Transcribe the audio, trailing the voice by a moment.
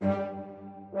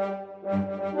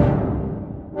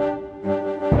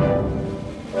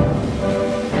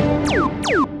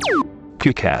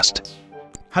PewCast.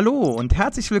 Hallo und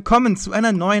herzlich willkommen zu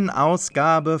einer neuen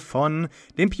Ausgabe von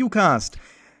dem PewCast.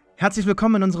 Herzlich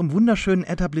willkommen in unserem wunderschönen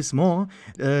Etablissement.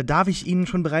 Darf ich Ihnen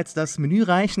schon bereits das Menü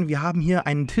reichen? Wir haben hier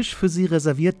einen Tisch für Sie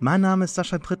reserviert. Mein Name ist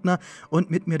Sascha Prittner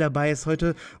und mit mir dabei ist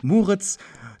heute Moritz,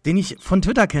 den ich von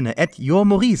Twitter kenne,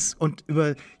 @yourmaurice. Und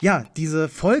über diese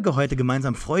Folge heute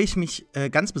gemeinsam freue ich mich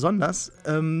ganz besonders,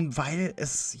 weil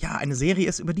es eine Serie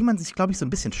ist, über die man sich, glaube ich, so ein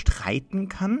bisschen streiten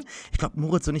kann. Ich glaube,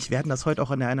 Moritz und ich werden das heute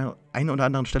auch an der einen oder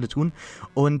anderen Stelle tun.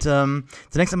 Und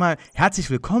zunächst einmal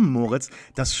herzlich willkommen, Moritz.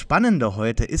 Das Spannende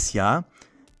heute ist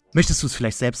möchtest du es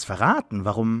vielleicht selbst verraten,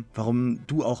 warum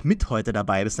du auch mit heute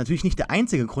dabei bist? Natürlich nicht der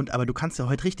einzige Grund, aber du kannst ja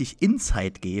heute richtig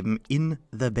Insight geben in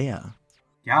The Bear.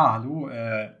 Ja, hallo,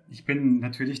 ich bin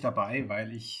natürlich dabei,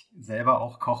 weil ich selber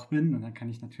auch Koch bin und dann kann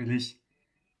ich natürlich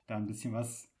da ein bisschen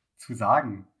was zu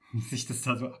sagen, wie sich das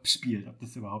da so abspielt, ob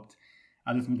das überhaupt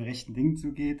alles mit rechten Dingen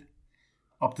zugeht,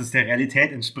 ob das der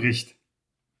Realität entspricht,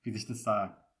 wie sich das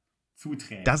da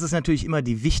zuträgt. Das ist natürlich immer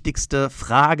die wichtigste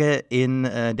Frage in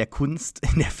der Kunst,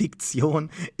 in der Fiktion.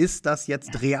 Ist das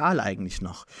jetzt real eigentlich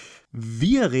noch?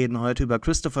 Wir reden heute über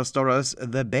Christopher Storers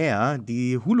The Bear,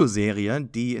 die Hulu-Serie,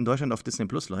 die in Deutschland auf Disney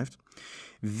Plus läuft.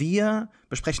 Wir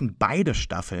besprechen beide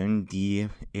Staffeln, die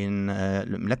im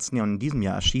letzten Jahr und in diesem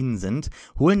Jahr erschienen sind,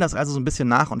 holen das also so ein bisschen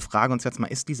nach und fragen uns jetzt mal,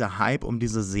 ist dieser Hype um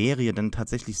diese Serie denn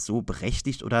tatsächlich so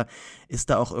berechtigt oder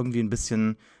ist da auch irgendwie ein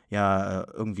bisschen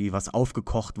irgendwie was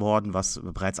aufgekocht worden, was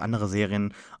bereits andere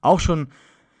Serien auch schon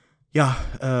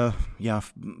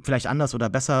vielleicht anders oder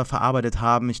besser verarbeitet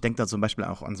haben. Ich denke da zum Beispiel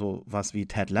auch an so was wie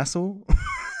Ted Lasso,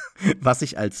 was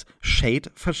ich als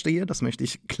Shade verstehe, das möchte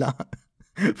ich klar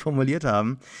formuliert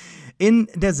haben. In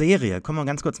der Serie, kommen wir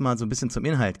ganz kurz mal so ein bisschen zum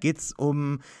Inhalt, geht es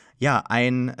um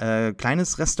ein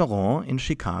kleines Restaurant in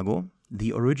Chicago,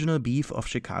 The Original Beef of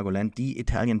Chicagoland, die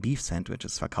Italian Beef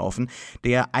Sandwiches verkaufen.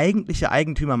 Der eigentliche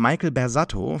Eigentümer Michael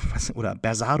Bersado,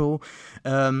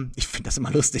 ich finde das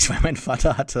immer lustig, weil mein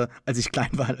Vater hatte, als ich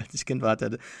Kind war,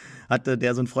 hatte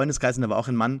der so einen Freundeskreis und da war auch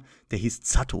ein Mann, der hieß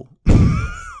Zatto.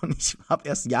 Und ich habe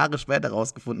erst Jahre später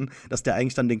rausgefunden, dass der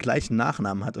eigentlich dann den gleichen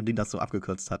Nachnamen hat und die das so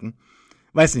abgekürzt hatten.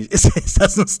 Weiß nicht, ist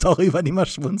das eine Story, über die man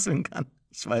schmunzeln kann?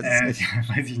 Ich weiß es nicht.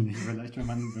 Weiß ich nicht. Vielleicht, wenn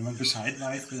man Bescheid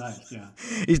weiß, vielleicht, ja.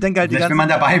 Ich denke halt wenn man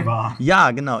dabei war.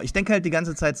 Ja, genau. Ich denke halt die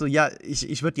ganze Zeit so,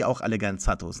 ich würde die auch alle gern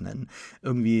Zattos nennen.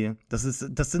 Irgendwie, das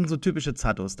sind so typische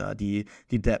Zattos da, die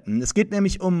Deppen. Es geht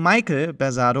nämlich um Michael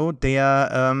Bersado,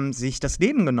 der sich das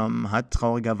Leben genommen hat,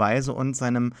 traurigerweise, und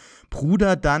seinem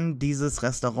Bruder dann dieses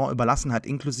Restaurant überlassen hat,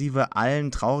 inklusive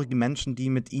allen traurigen Menschen, die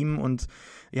mit ihm und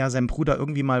seinem Bruder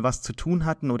irgendwie mal was zu tun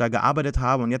hatten oder gearbeitet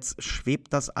haben. Und jetzt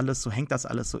hängt das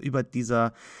alles so über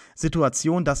dieser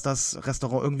Situation, dass das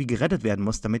Restaurant irgendwie gerettet werden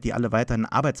muss, damit die alle weiter einen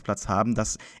Arbeitsplatz haben.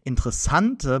 Das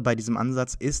Interessante bei diesem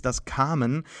Ansatz ist, dass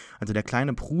Carmen, also der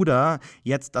kleine Bruder,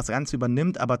 jetzt das Ganze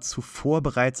übernimmt, aber zuvor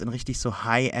bereits in richtig so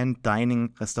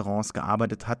High-End-Dining-Restaurants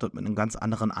gearbeitet hat und mit einem ganz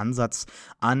anderen Ansatz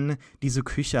an diese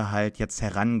Küche halt jetzt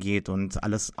herangeht und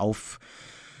alles auf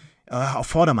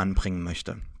Vordermann bringen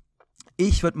möchte.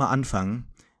 Ich würde mal anfangen,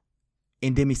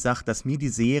 indem ich sage, dass mir die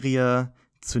Serie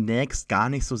zunächst gar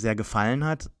nicht so sehr gefallen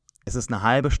hat. Es ist eine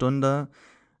halbe Stunde,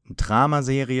 eine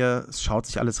Dramaserie, es schaut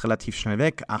sich alles relativ schnell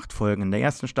weg. 8 Folgen in der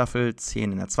ersten Staffel,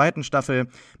 10 in der zweiten Staffel,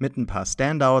 mit ein paar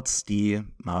Standouts, die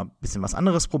mal ein bisschen was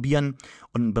anderes probieren.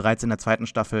 Und bereits in der zweiten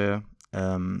Staffel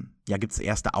gibt es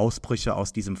erste Ausbrüche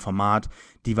aus diesem Format,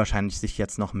 die wahrscheinlich sich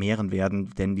jetzt noch mehren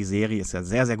werden, denn die Serie ist ja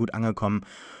sehr, sehr gut angekommen.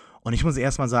 Und ich muss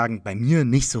erst mal sagen, bei mir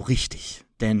nicht so richtig,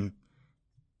 denn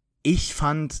ich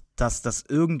fand, dass das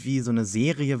irgendwie so eine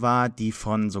Serie war, die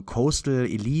von so Coastal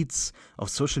Elites auf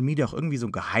Social Media auch irgendwie so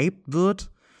gehypt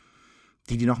wird,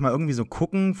 die nochmal irgendwie so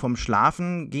gucken, vom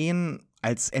Schlafen gehen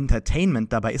als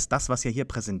Entertainment. Dabei ist das, was ja hier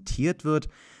präsentiert wird,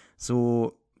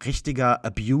 so richtiger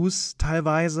Abuse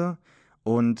teilweise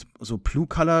und so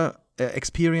Blue-Color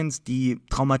Experience, die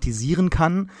traumatisieren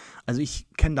kann. Also ich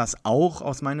kenne das auch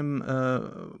aus meinem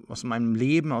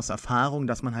Leben, aus Erfahrung,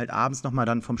 dass man halt abends nochmal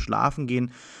dann vom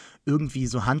Schlafengehen irgendwie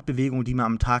so Handbewegungen, die man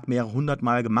am Tag mehrere 100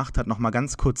 Mal gemacht hat, nochmal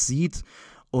ganz kurz sieht.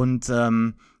 Und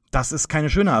das ist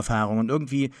keine schöne Erfahrung. Und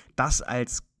irgendwie das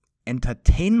als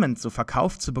Entertainment so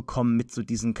verkauft zu bekommen mit so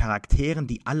diesen Charakteren,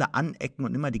 die alle anecken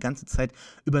und immer die ganze Zeit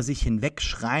über sich hinweg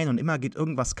schreien und immer geht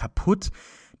irgendwas kaputt,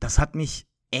 das hat mich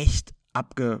echt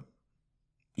abgeturnt.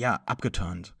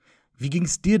 Wie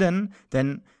ging's dir denn?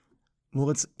 Denn,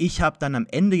 Moritz, ich habe dann am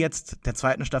Ende jetzt der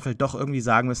zweiten Staffel doch irgendwie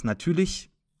sagen müssen, natürlich,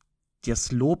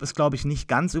 das Lob ist, glaube ich, nicht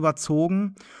ganz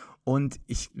überzogen. Und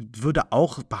ich würde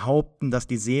auch behaupten, dass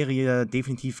die Serie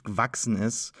definitiv gewachsen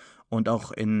ist und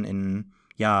auch in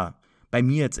bei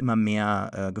mir jetzt immer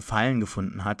mehr Gefallen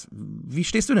gefunden hat. Wie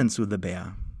stehst du denn zu The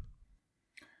Bear?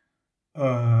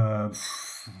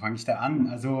 Fange ich da an?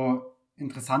 Also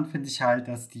interessant finde ich halt,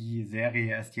 dass die Serie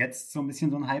erst jetzt so ein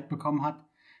bisschen so einen Hype bekommen hat,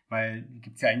 weil die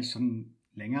gibt es ja eigentlich schon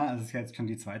länger, also es ist ja jetzt schon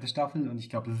die zweite Staffel und ich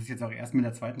glaube, das ist jetzt auch erst mit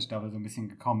der zweiten Staffel so ein bisschen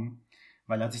gekommen,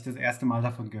 weil als ich das erste Mal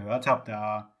davon gehört habe,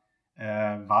 da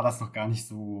war das noch gar nicht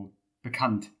so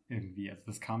bekannt irgendwie, also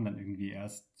das kam dann irgendwie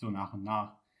erst so nach und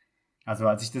nach. Also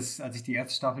als ich die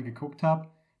erste Staffel geguckt habe,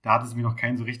 da hat es mich noch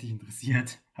keinen so richtig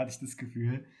interessiert, hatte ich das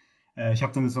Gefühl. Ich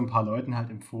habe dann so ein paar Leuten halt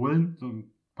empfohlen, so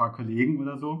ein paar Kollegen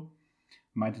oder so.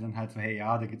 Meinte dann halt so, hey,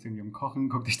 ja, da geht es irgendwie um Kochen,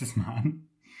 guck dich das mal an.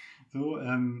 So,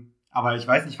 aber ich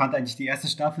weiß nicht, ich fand eigentlich die erste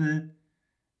Staffel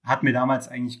hat mir damals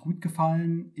eigentlich gut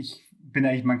gefallen.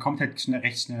 Man kommt halt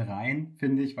recht schnell rein,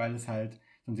 finde ich, weil es halt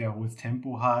so ein sehr hohes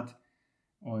Tempo hat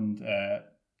und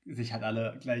sich halt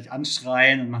alle gleich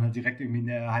anschreien und man halt direkt irgendwie in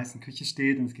der heißen Küche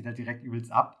steht und es geht halt direkt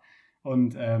übelst ab.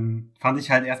 Und fand ich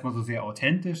halt erstmal so sehr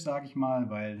authentisch, sage ich mal,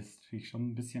 weil es natürlich schon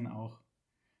ein bisschen auch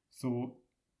so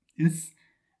ist,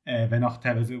 wenn auch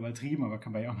teilweise übertrieben, aber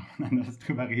kann man ja auch noch anders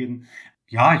drüber reden.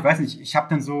 Ja, ich weiß nicht, ich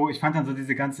fand dann so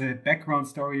diese ganze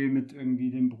Background-Story mit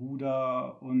irgendwie dem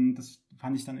Bruder und das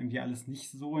fand ich dann irgendwie alles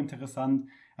nicht so interessant.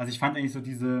 Also ich fand eigentlich so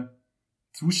diese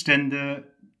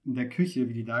Zustände in der Küche,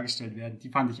 wie die dargestellt werden, die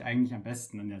fand ich eigentlich am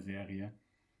besten in der Serie.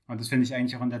 Und das finde ich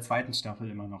eigentlich auch in der zweiten Staffel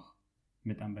immer noch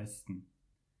mit am besten.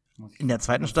 In der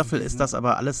zweiten Staffel ist das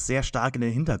aber alles sehr stark in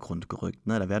den Hintergrund gerückt,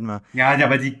 ne? Da werden wir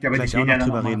aber die gehen ja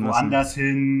dann auch mal woanders müssen.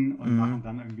 hin und machen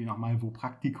dann irgendwie nochmal wo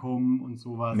Praktikum und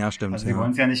sowas. Ja, stimmt. Also sie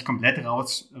wollen es ja nicht komplett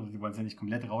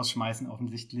rausschmeißen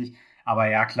offensichtlich. Aber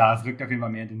ja, klar, es rückt auf jeden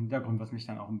Fall mehr in den Hintergrund, was mich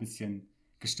dann auch ein bisschen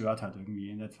gestört hat irgendwie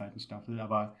in der zweiten Staffel.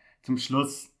 Aber zum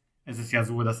Schluss ist es ja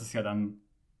so, dass es ja dann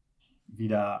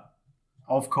wieder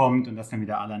aufkommt und dass dann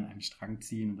wieder alle an einem Strang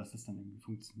ziehen und dass es dann irgendwie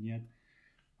funktioniert.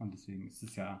 Und deswegen ist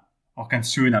es ja auch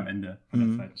ganz schön am Ende von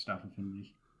der zweiten Staffel, finde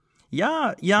ich.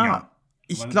 Ja.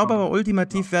 Ich glaube aber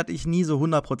ultimativ werde ich nie so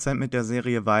 100% mit der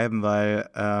Serie viben, weil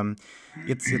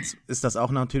jetzt ist das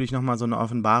auch natürlich nochmal so eine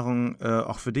Offenbarung,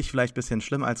 auch für dich vielleicht ein bisschen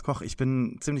schlimm als Koch. Ich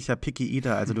bin ein ziemlicher Picky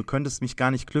Eater, also du könntest mich gar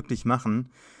nicht glücklich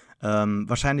machen.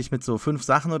 Wahrscheinlich mit so 5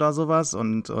 Sachen oder sowas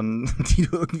und die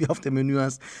du irgendwie auf dem Menü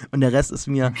hast. Und der Rest ist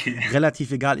mir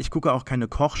relativ egal. Ich gucke auch keine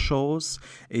Kochshows.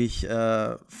 Ich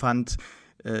fand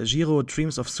Jiro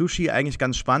Dreams of Sushi eigentlich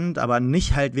ganz spannend, aber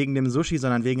nicht halt wegen dem Sushi,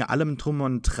 sondern wegen allem Drum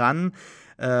und Dran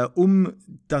um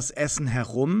das Essen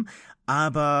herum.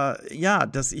 Aber ja,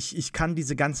 ich kann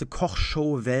diese ganze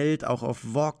Kochshow-Welt auch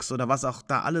auf Vox oder was auch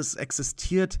da alles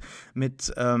existiert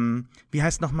mit, wie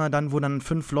heißt nochmal dann, wo dann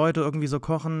 5 Leute irgendwie so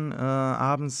kochen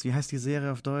abends, wie heißt die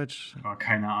Serie auf Deutsch? Oh,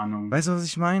 keine Ahnung. Weißt du, was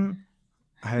ich meine?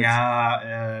 Halt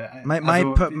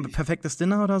perfektes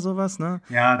Dinner oder sowas, ne?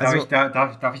 Ja,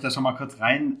 darf ich da schon mal kurz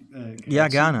rein? Ja,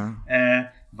 gerne.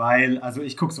 Weil, also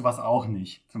ich gucke sowas auch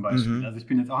nicht, zum Beispiel. Also ich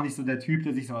bin jetzt auch nicht so der Typ,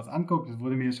 der sich sowas anguckt. Das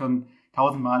wurde mir schon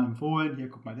 1000-mal empfohlen. Hier,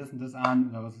 guck mal das und das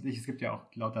an. Oder was weiß ich. Es gibt ja auch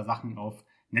lauter Sachen auf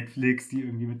Netflix, die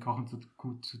irgendwie mit Kochen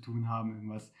gut zu tun haben.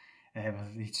 Irgendwas, was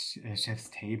weiß ich,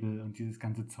 Chef's Table und dieses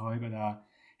ganze Zeug. Oder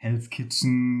Hell's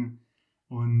Kitchen.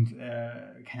 Und,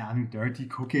 keine Ahnung, Dirty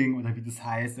Cooking oder wie das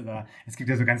heißt. Oder es gibt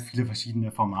ja so ganz viele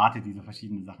verschiedene Formate, die so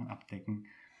verschiedene Sachen abdecken.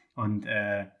 Und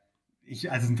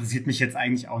also es interessiert mich jetzt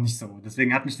eigentlich auch nicht so.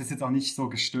 Deswegen hat mich das jetzt auch nicht so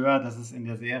gestört, dass es in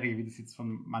der Serie, wie das jetzt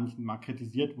von manchen mal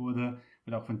kritisiert wurde,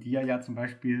 oder auch von dir ja zum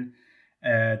Beispiel,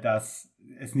 dass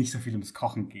es nicht so viel ums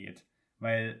Kochen geht.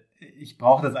 Weil ich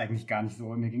brauche das eigentlich gar nicht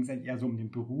so. Mir ging es eigentlich eher so um den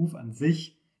Beruf an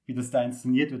sich, wie das da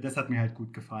inszeniert wird. Das hat mir halt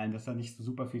gut gefallen, dass da nicht so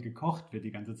super viel gekocht wird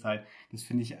die ganze Zeit. Das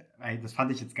fand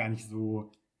ich jetzt gar nicht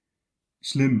so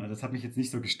schlimm. Also das hat mich jetzt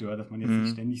nicht so gestört, dass man jetzt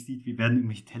nicht ständig sieht, wie werden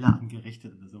irgendwelche Teller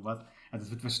angerichtet oder sowas. Also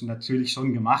es wird natürlich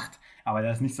schon gemacht, aber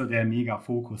da ist nicht so der mega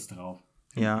Fokus drauf.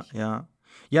 Ja.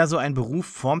 Ja, so ein Beruf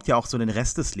formt ja auch so den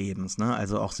Rest des Lebens, ne?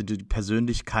 Also auch so die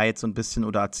Persönlichkeit so ein bisschen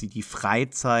oder die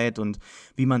Freizeit und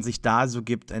wie man sich da so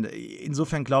gibt.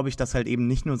 Insofern glaube ich, dass halt eben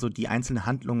nicht nur so die einzelnen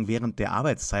Handlungen während der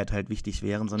Arbeitszeit halt wichtig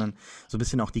wären, sondern so ein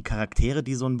bisschen auch die Charaktere,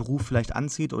 die so ein Beruf vielleicht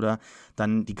anzieht oder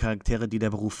dann die Charaktere, die der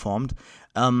Beruf formt.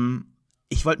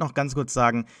 Ich wollte noch ganz kurz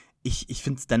sagen, ich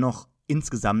finde es dennoch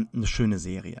insgesamt eine schöne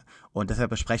Serie. Und deshalb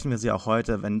besprechen wir sie auch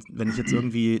heute. Wenn ich jetzt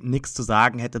irgendwie nichts zu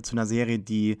sagen hätte zu einer Serie,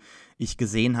 die ich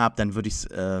gesehen habe, dann würde ich es,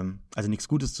 also nichts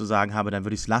Gutes zu sagen habe, dann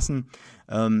würde ich es lassen.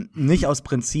 Nicht aus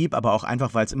Prinzip, aber auch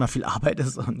einfach, weil es immer viel Arbeit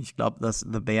ist. Und ich glaube, dass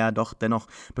The Bear doch dennoch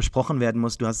besprochen werden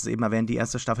muss. Du hast es eben erwähnt, die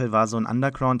erste Staffel war so ein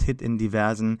Underground-Hit in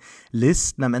diversen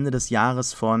Listen am Ende des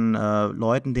Jahres von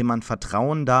Leuten, denen man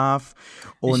vertrauen darf.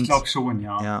 Und, ich glaube schon,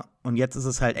 ja. Ja. Und jetzt ist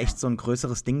es halt echt so ein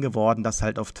größeres Ding geworden, das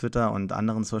halt auf Twitter und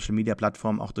anderen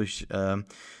Social-Media-Plattformen auch durch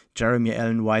Jeremy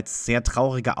Allen Whites sehr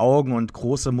traurige Augen und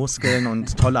große Muskeln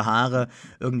und tolle Haare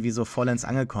irgendwie so vollends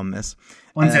angekommen ist.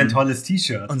 Und sein tolles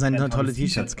T-Shirt. Und seine tolle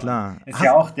T-Shirts, klar. Ist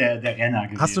ja auch der Renner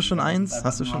gewesen. Hast du schon eins?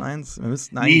 Wir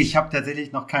müssten nee, ich habe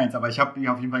tatsächlich noch keins, aber ich habe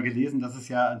auf jeden Fall gelesen, dass es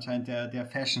ja anscheinend der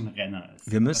Fashion-Renner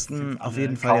ist. Wir müssten auf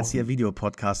jeden Fall jetzt hier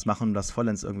Videopodcast machen, um das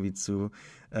vollends irgendwie zu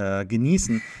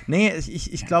genießen. Nee,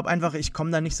 ich glaube einfach, ich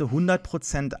komme da nicht so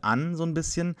 100% an, so ein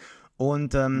bisschen.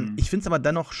 Und ich finde es aber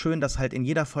dennoch schön, dass halt in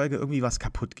jeder Folge irgendwie was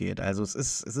kaputt geht. Also es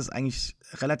ist eigentlich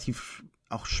relativ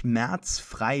auch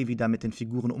schmerzfrei, wie da mit den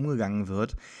Figuren umgegangen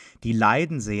wird. Die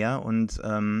leiden sehr und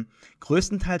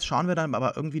größtenteils schauen wir dann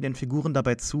aber irgendwie den Figuren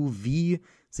dabei zu, wie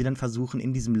sie dann versuchen,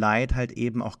 in diesem Leid halt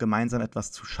eben auch gemeinsam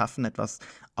etwas zu schaffen, etwas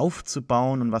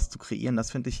aufzubauen und was zu kreieren. Das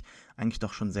finde ich eigentlich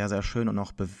doch schon sehr, sehr schön und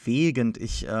auch bewegend.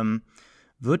 Ich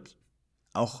würde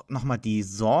auch nochmal die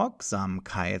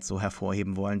Sorgsamkeit so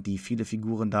hervorheben wollen, die viele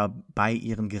Figuren da bei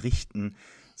ihren Gerichten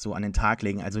so an den Tag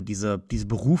legen. Also diese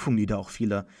Berufung, die da auch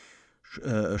viele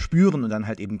spüren und dann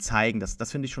halt eben zeigen.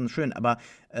 Das finde ich schon schön. Aber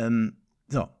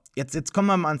so, jetzt kommen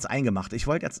wir mal ans Eingemachte. Ich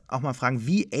wollte jetzt auch mal fragen,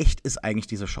 wie echt ist eigentlich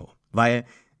diese Show? Weil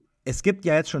es gibt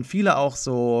ja jetzt schon viele auch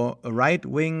so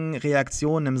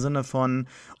Right-Wing-Reaktionen im Sinne von,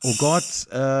 oh Gott,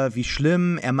 wie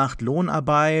schlimm, er macht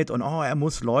Lohnarbeit und oh, er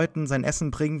muss Leuten sein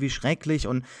Essen bringen, wie schrecklich.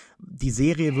 Und die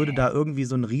Serie würde da irgendwie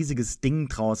so ein riesiges Ding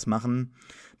draus machen.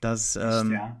 Du hast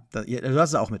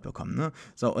es auch mitbekommen, ne?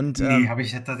 So, und, nee, habe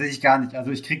ich tatsächlich gar nicht.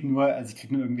 Also ich krieg nur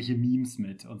irgendwelche Memes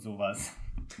mit und sowas.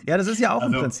 Ja, das ist ja auch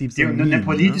im Prinzip so ein Meme, eine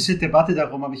politische Debatte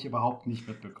darum habe ich überhaupt nicht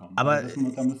mitbekommen. Aber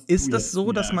also ist das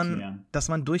so, dass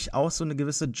man durchaus so eine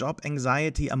gewisse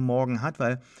Job-Anxiety am Morgen hat?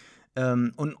 Weil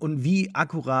und wie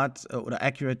akkurat oder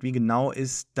accurate, wie genau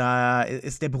ist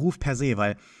der Beruf per se?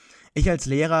 Weil ich als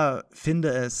Lehrer finde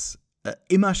es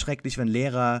immer schrecklich, wenn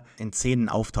Lehrer in Szenen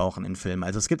auftauchen in Filmen.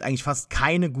 Also es gibt eigentlich fast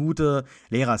keine gute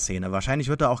Lehrerszene. Wahrscheinlich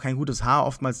wird da auch kein gutes Haar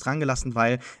oftmals dran gelassen,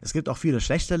 weil es gibt auch viele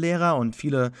schlechte Lehrer und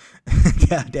viele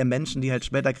der Menschen, die halt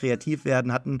später kreativ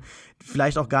werden, hatten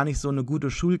vielleicht auch gar nicht so eine gute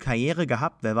Schulkarriere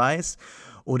gehabt, wer weiß.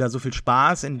 Oder so viel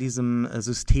Spaß in diesem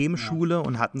System Schule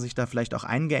und hatten sich da vielleicht auch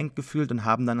eingeengt gefühlt und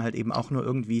haben dann halt eben auch nur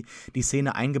irgendwie die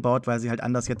Szene eingebaut, weil sie halt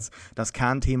anders jetzt das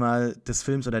Kernthema des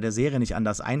Films oder der Serie nicht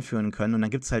anders einführen können. Und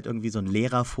dann gibt es halt irgendwie so einen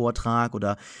Lehrervortrag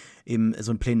oder eben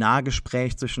so ein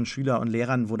Plenargespräch zwischen Schüler und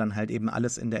Lehrern, wo dann halt eben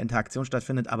alles in der Interaktion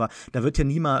stattfindet. Aber da wird ja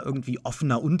nie mal irgendwie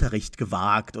offener Unterricht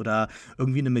gewagt oder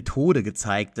irgendwie eine Methode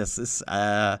gezeigt. Das ist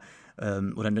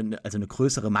oder eine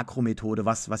größere Makromethode,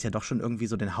 was ja doch schon irgendwie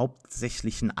so den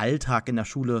hauptsächlichen Alltag in der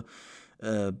Schule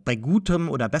bei gutem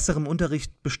oder besserem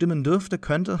Unterricht bestimmen dürfte,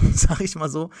 könnte, sag ich mal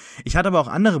so. Ich hatte aber auch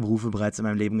andere Berufe bereits in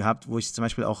meinem Leben gehabt, wo ich zum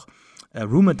Beispiel auch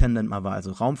Room Attendant mal war,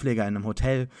 also Raumpfleger in einem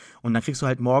Hotel. Und dann kriegst du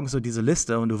halt morgens so diese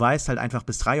Liste und du weißt halt einfach,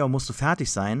 bis 3 Uhr musst du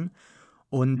fertig sein.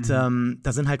 Und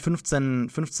da sind halt 15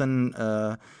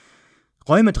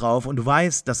 Räume drauf und du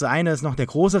weißt, das eine ist noch der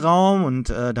große Raum und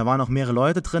da waren noch mehrere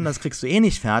Leute drin, das kriegst du eh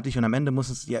nicht fertig und am Ende muss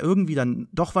es ja irgendwie dann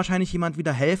doch wahrscheinlich jemand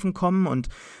wieder helfen kommen und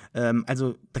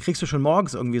also da kriegst du schon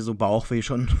morgens irgendwie so Bauchweh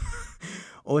schon.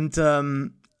 Und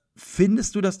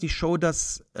findest du, dass die Show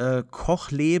das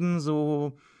Kochleben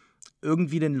so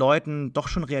irgendwie den Leuten doch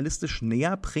schon realistisch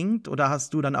näher bringt oder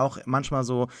hast du dann auch manchmal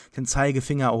so den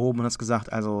Zeigefinger erhoben und hast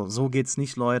gesagt, also so geht's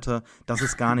nicht, Leute, das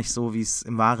ist gar nicht so, wie es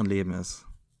im wahren Leben ist?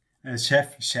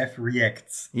 Chef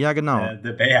Reacts. Ja, genau.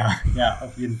 The Bear, ja,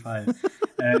 auf jeden Fall.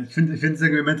 Ich finde es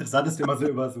irgendwie immer interessant, dass du immer so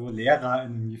über so Lehrer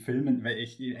in Filmen, weil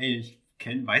ich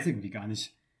weiß irgendwie gar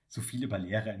nicht so viel über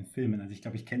Lehrer in Filmen. Also ich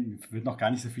glaube, würde noch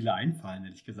gar nicht so viele einfallen,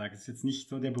 ehrlich gesagt. Das ist jetzt nicht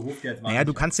so der Beruf, der jetzt mal. Naja,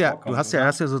 du hast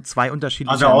ja so zwei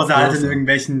unterschiedliche. Also außer halt in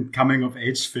irgendwelchen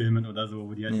Coming-of-Age-Filmen oder so,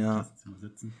 wo die halt im Klassenzimmer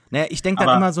sitzen. Naja, ich denke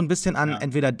dann immer so ein bisschen an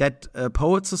entweder Dead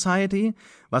Poet Society,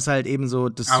 was halt eben so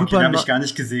das hab ich gar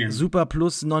nicht gesehen. Super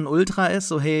plus Non-Ultra ist,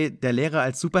 so hey, der Lehrer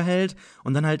als Superheld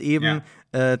und dann halt eben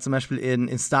zum Beispiel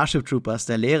in Starship Troopers,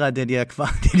 der Lehrer, der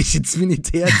dich ins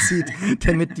Militär zieht,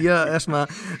 der mit dir erstmal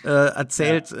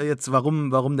erzählt jetzt,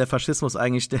 warum der Faschismus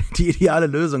eigentlich die ideale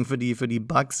Lösung für die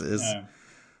Bugs ist.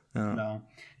 Ja. Klar.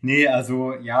 Nee,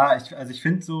 also ich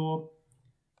finde so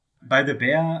bei The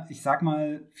Bear, ich sag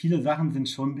mal, viele Sachen sind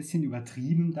schon ein bisschen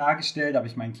übertrieben dargestellt, aber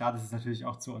ich meine, klar, das ist natürlich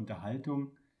auch zur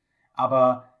Unterhaltung.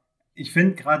 Aber ich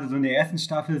finde gerade so in der ersten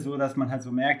Staffel so, dass man halt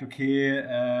so merkt,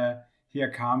 okay, hier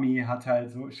Kami hat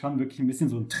halt so schon wirklich ein bisschen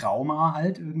so ein Trauma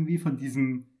halt irgendwie von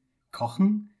diesem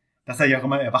Kochen. Dass er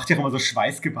wacht ja auch immer so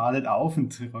schweißgebadet auf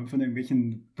und räumt von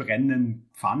irgendwelchen brennenden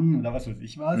Pfannen oder was weiß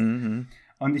ich was. Mhm.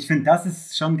 Und ich finde, das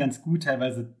ist schon ganz gut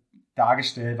teilweise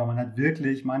dargestellt, weil man halt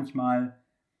wirklich manchmal,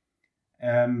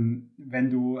 wenn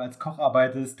du als Koch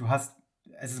arbeitest,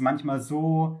 es ist manchmal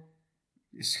so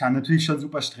es kann natürlich schon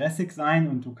super stressig sein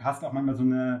und du hast auch manchmal so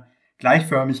eine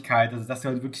Gleichförmigkeit, also dass du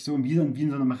halt wirklich so wie in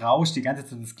so einem Rausch die ganze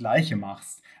Zeit das Gleiche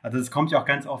machst. Also es kommt ja auch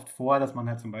ganz oft vor, dass man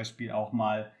halt zum Beispiel auch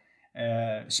mal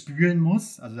spülen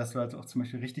muss, also dass du halt auch zum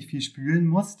Beispiel richtig viel spülen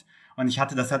musst. Und ich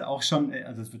hatte das halt auch schon,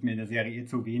 also es wird mir in der Serie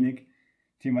zu wenig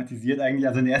thematisiert eigentlich.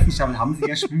 Also in der ersten Staffel haben sie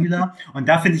ja Spüler und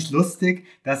da finde ich lustig,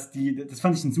 das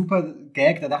fand ich ein super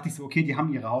Gag, da dachte ich so, okay, die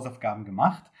haben ihre Hausaufgaben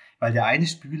gemacht, weil der eine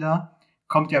Spüler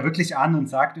kommt ja wirklich an und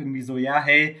sagt irgendwie so, ja,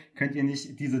 hey, könnt ihr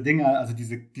nicht diese Dinger, also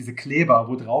diese Kleber,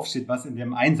 wo drauf steht, was in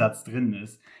dem Einsatz drin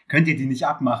ist, könnt ihr die nicht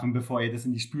abmachen, bevor ihr das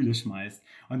in die Spüle schmeißt.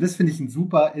 Und das finde ich ein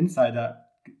super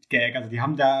Insider-Gag. Also die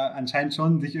haben da anscheinend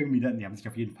schon sich irgendwie, die haben sich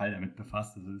auf jeden Fall damit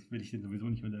befasst, also das will ich denen sowieso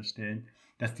nicht unterstellen,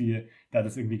 dass die da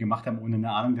das irgendwie gemacht haben, ohne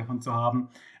eine Ahnung davon zu haben.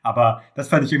 Aber das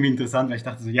fand ich irgendwie interessant, weil ich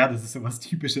dachte so, ja, das ist so was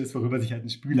Typisches, worüber sich halt ein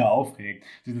Spüler aufregt.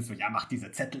 Sie sind so, ja, mach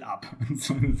diese Zettel ab und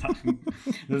so Sachen.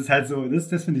 Das ist halt so,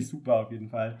 das finde ich super auf jeden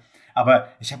Fall. Aber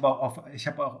ich habe auch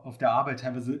auf der Arbeit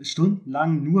teilweise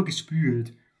stundenlang nur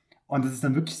gespült. Und es ist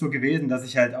dann wirklich so gewesen, dass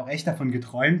ich halt auch echt davon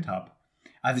geträumt habe.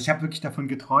 Also ich habe wirklich davon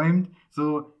geträumt,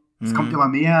 so, es kommt immer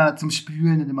mehr zum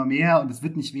Spülen und immer mehr und es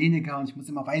wird nicht weniger und ich muss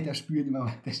immer weiter spülen, immer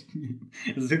weiter spülen.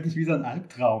 Das ist wirklich wie so ein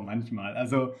Albtraum manchmal.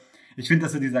 Also ich finde,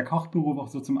 dass so dieser Kochberuf auch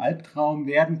so zum Albtraum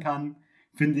werden kann,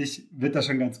 finde ich, wird da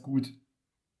schon ganz gut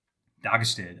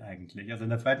dargestellt eigentlich. Also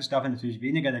in der zweiten Staffel natürlich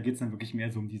weniger, da geht es dann wirklich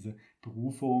mehr so um diese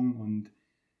Berufung und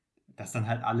dass dann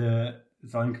halt alle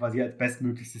sollen quasi als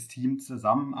bestmöglichstes Team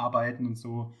zusammenarbeiten und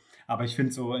so. Aber ich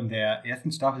finde so in der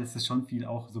ersten Staffel ist das schon viel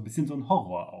auch so ein bisschen so ein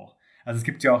Horror auch. Also es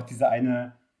gibt ja auch diese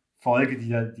eine Folge, die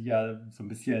ja so ein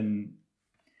bisschen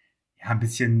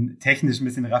technisch ein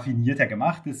bisschen raffinierter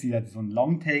gemacht ist, die ja so ein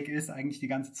Longtake ist eigentlich die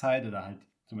ganze Zeit oder halt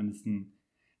zumindest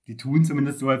die tun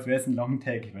zumindest so, als wäre es ein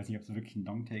Longtake. Ich weiß nicht, ob es wirklich ein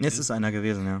Longtake ist. Es ist einer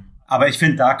gewesen, ja. Aber ich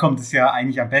finde, da kommt es ja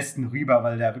eigentlich am besten rüber,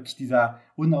 weil da wirklich dieser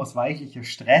unausweichliche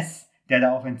Stress, der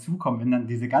da auf einen zukommt, wenn dann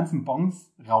diese ganzen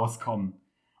Bongs rauskommen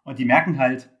und die merken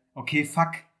halt, okay,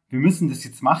 fuck, wir müssen das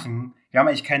jetzt machen, wir haben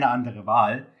eigentlich keine andere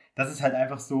Wahl. Das ist halt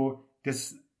einfach so,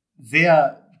 das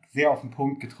sehr, sehr auf den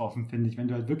Punkt getroffen, finde ich, wenn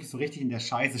du halt wirklich so richtig in der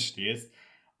Scheiße stehst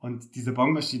und diese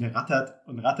Bongmaschine rattert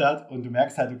und du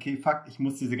merkst halt, okay, fuck, ich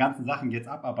muss diese ganzen Sachen jetzt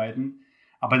abarbeiten,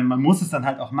 aber man muss es dann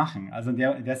halt auch machen. Also in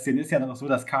der Szene ist ja dann auch so,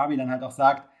 dass Kami dann halt auch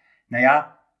sagt,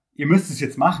 naja, ihr müsst es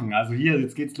jetzt machen. Also hier,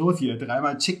 jetzt geht's los hier.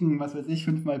 3-mal Chicken, was weiß ich,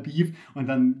 5-mal Beef. Und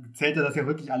dann zählt er das ja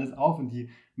wirklich alles auf. Und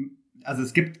also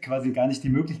es gibt quasi gar nicht die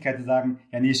Möglichkeit zu sagen,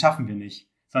 ja, nee, schaffen wir nicht.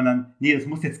 Sondern, nee, das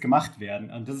muss jetzt gemacht werden.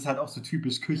 Und das ist halt auch so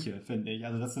typisch Küche, finde ich.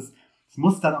 Also es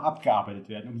muss dann auch abgearbeitet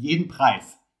werden, um jeden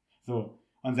Preis. So.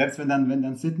 Und selbst wenn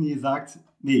dann Sydney sagt,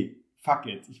 nee, fuck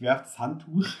it, ich werfe das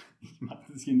Handtuch, ich mache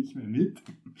das hier nicht mehr mit.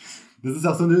 Das ist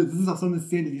auch so eine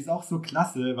Szene, die ist auch so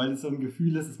klasse, weil es so ein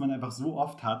Gefühl ist, dass man einfach so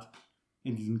oft hat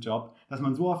in diesem Job, dass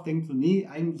man so oft denkt, so, nee,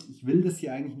 eigentlich, ich will das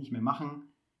hier eigentlich nicht mehr machen,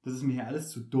 das ist mir hier alles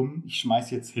zu dumm, ich schmeiß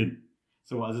jetzt hin.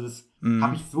 So, also das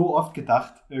habe ich so oft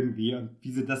gedacht irgendwie und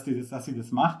dass sie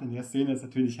das macht in der Szene ist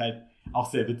natürlich halt auch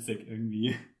sehr witzig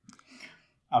irgendwie.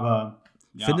 Aber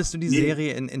ja. Findest du die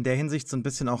Serie in der Hinsicht so ein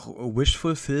bisschen auch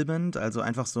wish-fulfillment, also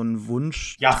einfach so ein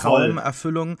Wunsch, ja,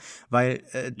 Traumerfüllung? Weil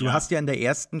du hast ja in der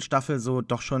ersten Staffel so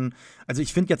doch schon, also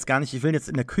ich will jetzt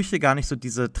in der Küche gar nicht so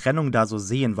diese Trennung da so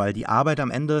sehen, weil die Arbeit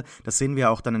am Ende, das sehen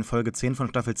wir auch dann in Folge 10 von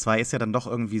Staffel 2, ist ja dann doch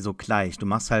irgendwie so gleich. Du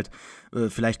machst halt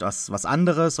vielleicht was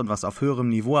anderes und was auf höherem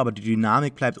Niveau, aber die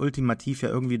Dynamik bleibt ultimativ ja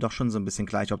irgendwie doch schon so ein bisschen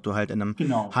gleich, ob du halt in einem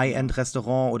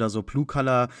High-End-Restaurant oder so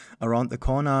Blue-Color,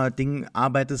 Around-the-Corner-Ding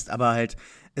arbeitest, aber halt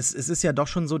es ist ja doch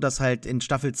schon so, dass halt in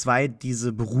Staffel 2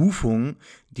 diese Berufung,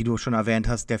 die du schon erwähnt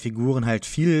hast, der Figuren halt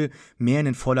viel mehr in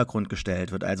den Vordergrund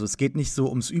gestellt wird. Also es geht nicht so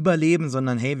ums Überleben,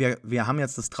 sondern hey, wir haben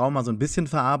jetzt das Trauma so ein bisschen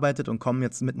verarbeitet und kommen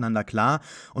jetzt miteinander klar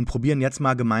und probieren jetzt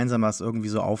mal gemeinsam was irgendwie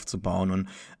so aufzubauen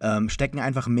und stecken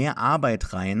einfach mehr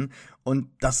Arbeit rein. Und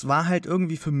das war halt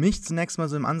irgendwie für mich zunächst mal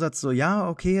so im Ansatz so, ja,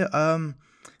 okay,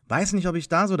 weiß nicht, ob ich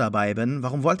da so dabei bin.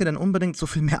 Warum wollt ihr denn unbedingt so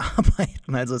viel mehr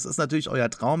arbeiten? Also es ist natürlich euer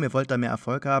Traum, ihr wollt da mehr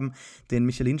Erfolg haben, den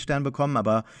Michelin-Stern bekommen,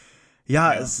 aber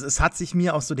ja. Es hat sich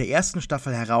mir aus so der ersten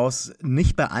Staffel heraus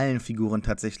nicht bei allen Figuren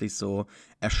tatsächlich so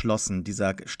erschlossen,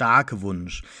 dieser starke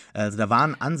Wunsch. Also da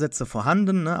waren Ansätze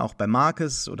vorhanden, ne? Auch bei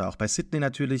Marcus oder auch bei Sydney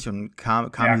natürlich und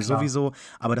Kami sowieso,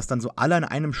 aber dass dann so alle an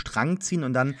einem Strang ziehen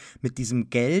und dann mit diesem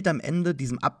Geld am Ende,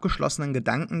 diesem abgeschlossenen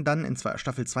Gedanken dann in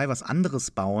Staffel 2 was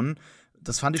anderes bauen,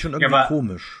 das fand ich schon irgendwie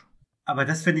komisch. Aber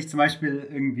das finde ich zum Beispiel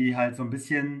irgendwie halt so ein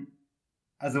bisschen,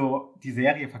 also die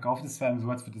Serie verkauft es zwar so,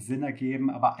 als würde es Sinn ergeben,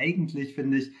 aber eigentlich,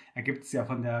 finde ich, ergibt es ja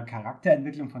von der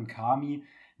Charakterentwicklung von Kami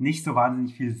nicht so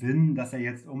wahnsinnig viel Sinn, dass er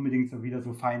jetzt unbedingt so wieder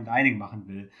so Fine Dining machen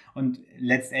will. Und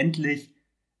letztendlich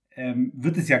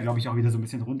wird es ja, glaube ich, auch wieder so ein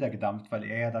bisschen runtergedampft, weil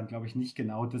er ja dann, glaube ich, nicht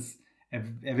genau das, er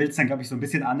will es dann, glaube ich, so ein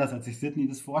bisschen anders, als sich Sydney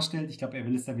das vorstellt. Ich glaube, er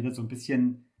will es dann wieder so ein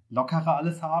bisschen lockerer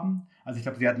alles haben. Also ich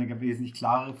glaube, sie hat eine wesentlich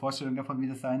klarere Vorstellung davon, wie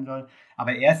das sein soll.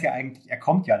 Aber er ist ja eigentlich, er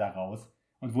kommt ja da raus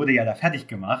und wurde ja da fertig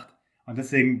gemacht. Und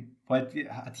deswegen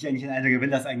hatte ich eigentlich den Eindruck, er will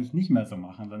das eigentlich nicht mehr so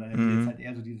machen, sondern er will jetzt halt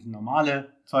eher so dieses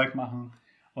normale Zeug machen.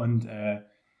 Und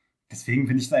deswegen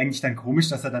finde ich es eigentlich dann komisch,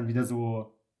 dass er dann wieder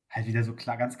so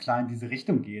klar, ganz klar in diese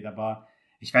Richtung geht. Aber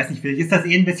ich weiß nicht, vielleicht ist das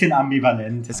ein bisschen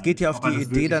ambivalent. Es geht ja auf die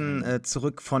Idee dann will.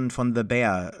 zurück von The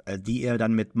Bear, die er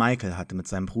dann mit Michael hatte, mit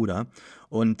seinem Bruder.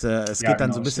 Und es geht dann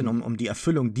genau, so ein bisschen um die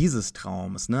Erfüllung dieses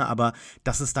Traums, ne? Aber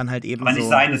das ist dann halt eben aber so. nicht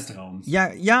seines Traums.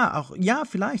 Ja,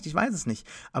 vielleicht, ich weiß es nicht.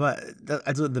 Aber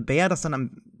also The Bear, das dann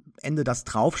am Ende das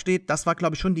draufsteht, das war,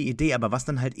 glaube ich, schon die Idee. Aber was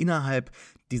dann halt innerhalb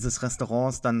dieses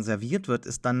Restaurants dann serviert wird,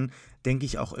 ist dann, denke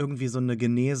ich, auch irgendwie so eine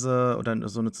Genese oder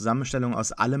so eine Zusammenstellung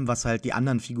aus allem, was halt die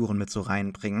anderen Figuren mit so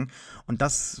reinbringen. Und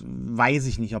das weiß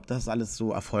ich nicht, ob das alles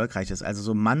so erfolgreich ist. Also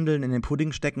so Mandeln in den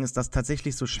Pudding stecken, ist das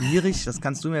tatsächlich so schwierig? Das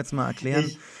kannst du mir jetzt mal erklären.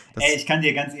 Ich kann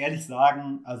dir ganz ehrlich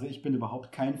sagen, also ich bin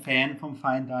überhaupt kein Fan vom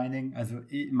Fine Dining. Also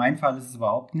in meinem Fall ist es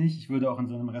überhaupt nicht. Ich würde auch in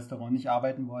so einem Restaurant nicht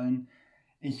arbeiten wollen.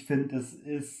 Ich finde,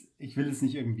 ich will es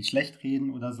nicht irgendwie schlecht reden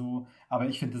oder so, aber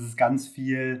ich finde, das ist ganz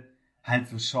viel halt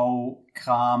so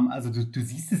Show-Kram. Also du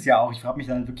siehst es ja auch, ich frage mich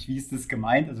dann wirklich, wie ist das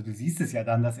gemeint? Also du siehst es ja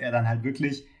dann, dass er dann halt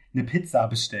wirklich eine Pizza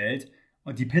bestellt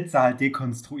und die Pizza halt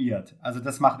dekonstruiert. Also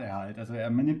das macht er halt. Also er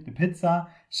nimmt eine Pizza,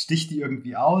 sticht die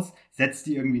irgendwie aus, setzt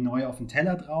die irgendwie neu auf den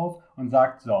Teller drauf und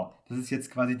sagt, so, das ist jetzt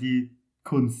quasi die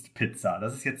Kunstpizza.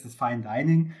 Das ist jetzt das Fine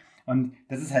Dining. Und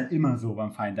das ist halt immer so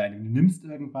beim Fine Dining. Du nimmst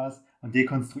irgendwas und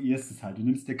dekonstruierst es halt. Du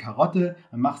nimmst eine Karotte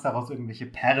und machst daraus irgendwelche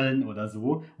Perlen oder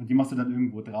so und die machst du dann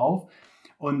irgendwo drauf.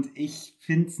 Und ich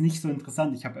finde es nicht so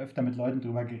interessant. Ich habe öfter mit Leuten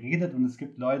drüber geredet und es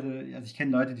gibt Leute, also ich kenne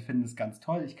Leute, die finden es ganz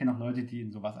toll. Ich kenne auch Leute, die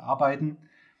in sowas arbeiten.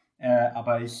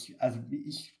 Aber ich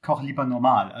koche lieber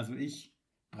normal. Also ich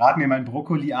brate mir meinen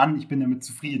Brokkoli an, ich bin damit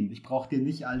zufrieden. Ich brauche den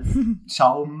nicht als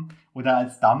Schaum oder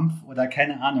als Dampf oder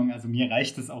keine Ahnung. Also mir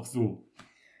reicht es auch so.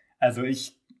 Also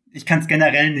ich kann es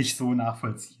generell nicht so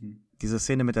nachvollziehen. Diese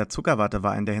Szene mit der Zuckerwatte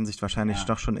war in der Hinsicht wahrscheinlich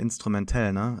doch schon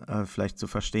instrumentell, ne? Vielleicht zu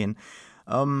verstehen.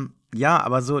 Ja,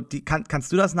 aber so,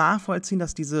 kannst du das nachvollziehen,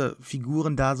 dass diese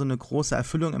Figuren da so eine große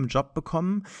Erfüllung im Job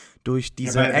bekommen? Durch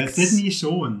diese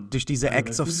durch diese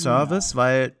Acts of Service,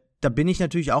 weil da bin ich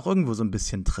natürlich auch irgendwo so ein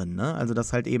bisschen drin, ne? Also,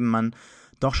 dass halt eben man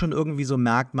doch schon irgendwie so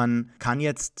merkt, man kann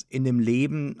jetzt in dem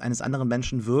Leben eines anderen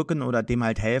Menschen wirken oder dem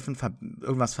halt helfen,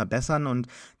 irgendwas verbessern und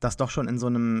das doch schon in so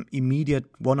einem immediate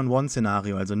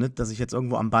One-on-One-Szenario. Also nicht, dass ich jetzt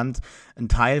irgendwo am Band einen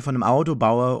Teil von einem Auto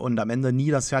baue und am Ende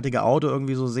nie das fertige Auto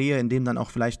irgendwie so sehe, in dem dann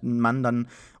auch vielleicht ein Mann dann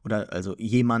oder also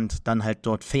jemand dann halt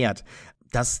dort fährt.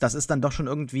 Das ist dann doch schon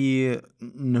irgendwie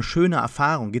eine schöne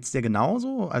Erfahrung. Geht's dir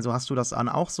genauso? Also hast du das dann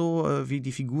auch so wie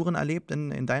die Figuren erlebt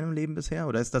in deinem Leben bisher?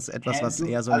 Oder ist das etwas, was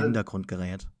eher so in den Hintergrund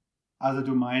gerät? Also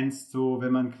du meinst so,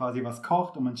 wenn man quasi was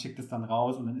kocht und man schickt es dann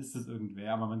raus und dann isst es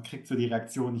irgendwer, aber man kriegt so die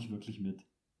Reaktion nicht wirklich mit.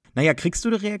 Naja, kriegst du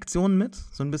die Reaktion mit?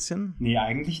 So ein bisschen? Nee,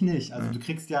 eigentlich nicht. Also du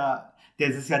kriegst ja,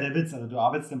 das ist ja der Witz, also du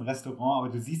arbeitest im Restaurant, aber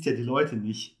du siehst ja die Leute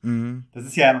nicht. Mhm. Das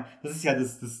ist ja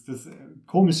das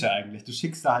Komische eigentlich. Du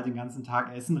schickst da halt den ganzen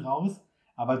Tag Essen raus,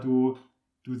 aber du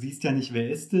siehst ja nicht,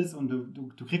 wer isst es und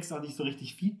du kriegst auch nicht so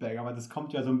richtig Feedback, aber das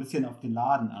kommt ja so ein bisschen auf den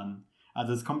Laden an.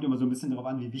 Also es kommt immer so ein bisschen darauf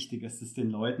an, wie wichtig ist es den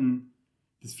Leuten,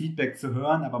 das Feedback zu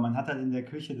hören, aber man hat halt in der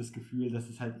Küche das Gefühl, dass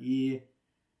es halt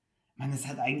man ist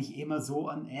halt eigentlich immer so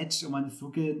on edge und man ist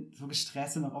so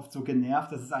gestresst und auch oft so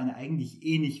genervt, dass es einen eigentlich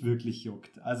nicht wirklich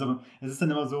juckt. Also es ist dann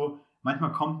immer so,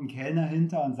 manchmal kommt ein Kellner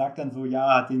hinter und sagt dann so,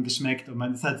 ja, hat denen geschmeckt und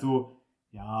man ist halt so,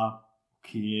 ja,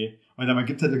 okay. Und dann man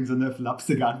gibt halt irgend so eine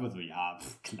flapsige Antwort, so, ja,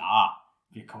 klar,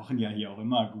 wir kochen ja hier auch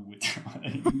immer gut.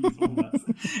 Irgendwie sowas.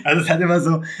 Also es ist halt immer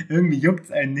so, irgendwie juckt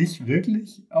es einen nicht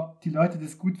wirklich, ob die Leute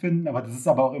das gut finden, aber das ist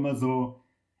aber auch immer so,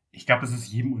 ich glaube, es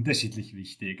ist jedem unterschiedlich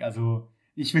wichtig. Also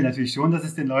ich will natürlich schon, dass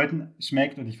es den Leuten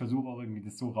schmeckt und ich versuche auch irgendwie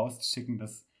das so rauszuschicken,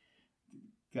 dass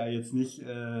da jetzt nicht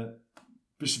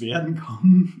Beschwerden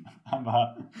kommen.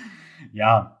 Aber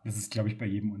ja, das ist, glaube ich, bei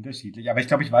jedem unterschiedlich. Aber ich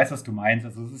glaube, ich weiß, was du meinst.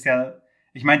 Also es ist ja,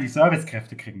 ich meine, die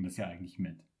Servicekräfte kriegen das ja eigentlich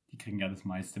mit. Die kriegen ja das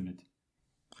meiste mit.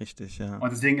 Richtig, ja.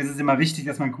 Und deswegen ist es immer wichtig,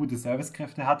 dass man gute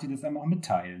Servicekräfte hat, die das einem auch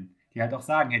mitteilen. Die halt auch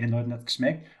sagen, hey, den Leuten hat es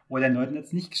geschmeckt oder den Leuten hat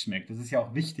es nicht geschmeckt. Das ist ja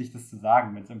auch wichtig, das zu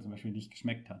sagen, wenn es einem zum Beispiel nicht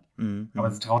geschmeckt hat. Aber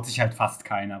das traut sich halt fast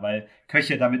keiner, weil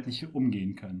Köche damit nicht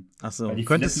umgehen können. Ach so, weil die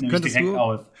könntest du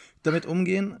aus. damit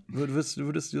umgehen? Würdest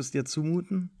du es dir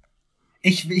zumuten?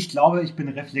 Ich glaube, ich bin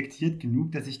reflektiert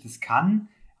genug, dass ich das kann,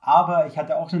 aber ich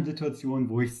hatte auch schon Situationen,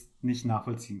 wo ich es nicht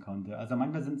nachvollziehen konnte. Also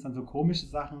manchmal sind es dann so komische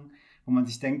Sachen, wo wo man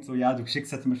sich denkt, so ja, du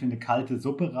schickst ja zum Beispiel eine kalte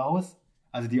Suppe raus,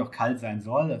 also die auch kalt sein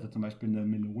soll, also zum Beispiel eine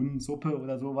Melonensuppe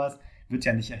oder sowas, wird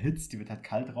ja nicht erhitzt, die wird halt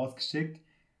kalt rausgeschickt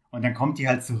und dann kommt die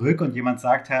halt zurück und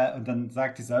und dann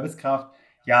sagt die Servicekraft,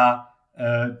 ja,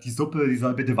 die Suppe, die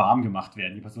soll bitte warm gemacht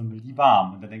werden, die Person will die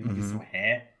warm und dann denkt man sich so,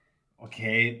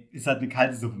 okay, ist halt eine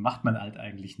kalte Suppe, macht man halt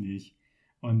eigentlich nicht.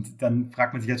 Und dann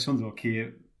fragt man sich jetzt schon so,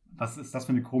 okay, was ist das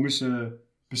für eine komische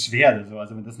Beschwerde? So?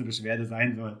 Also wenn das eine Beschwerde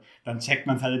sein soll, dann checkt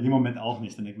man es halt in dem Moment auch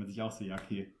nicht. Dann denkt man sich auch so, ja,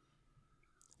 okay.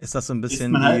 Ist das so ein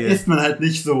bisschen isst man halt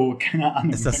nicht so, keine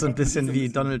Ahnung. Ist das so ein bisschen wie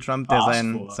Donald Trump, der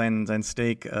sein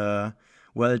Steak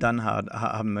well done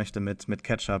haben möchte mit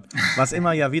Ketchup. Was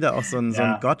immer ja wieder auch so ein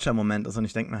Gotcha-Moment ist. Und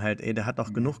ich denke mir halt, der hat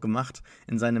doch genug gemacht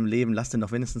in seinem Leben. Lass den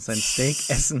doch wenigstens sein Steak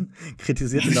essen.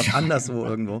 Kritisiert ihn doch anderswo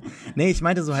irgendwo. Nee, ich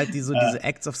meinte so halt diese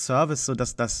Acts of Service, so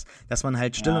dass man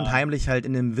halt still und heimlich halt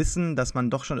in dem Wissen, dass man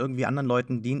doch schon irgendwie anderen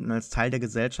Leuten dient und als Teil der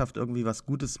Gesellschaft irgendwie was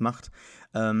Gutes macht,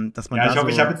 dass man ich hoffe,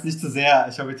 ich habe jetzt nicht zu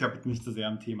sehr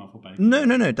am Thema vorbei.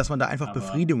 Nö, dass man da einfach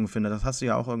Befriedigung findet. Das hast du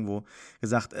ja auch irgendwo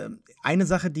gesagt. Eine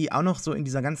Sache, die auch noch so in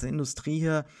dieser ganzen Industrie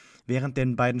hier während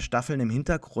den beiden Staffeln im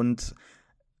Hintergrund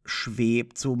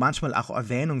schwebt, so manchmal auch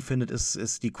Erwähnung findet,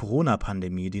 ist die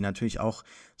Corona-Pandemie, die natürlich auch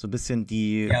so ein bisschen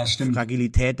die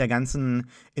Fragilität der ganzen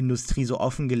Industrie so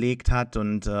offengelegt hat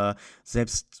und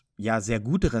selbst sehr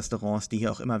gute Restaurants, die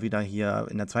hier auch immer wieder hier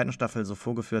in der zweiten Staffel so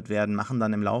vorgeführt werden, machen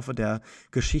dann im Laufe der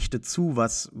Geschichte zu,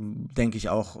 was, denke ich,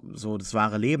 auch so das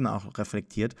wahre Leben auch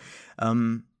reflektiert.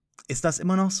 Ist das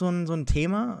immer noch so ein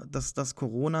Thema, dass das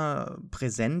Corona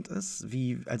präsent ist?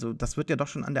 Also das wird ja doch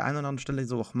schon an der einen oder anderen Stelle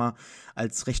so auch mal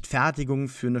als Rechtfertigung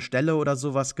für eine Stelle oder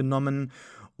sowas genommen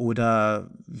oder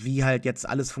wie halt jetzt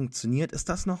alles funktioniert. Ist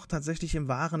das noch tatsächlich im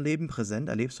wahren Leben präsent?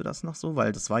 Erlebst du das noch so?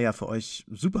 Weil das war ja für euch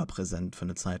super präsent für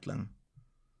eine Zeit lang.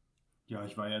 Ja,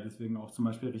 ich war ja deswegen auch zum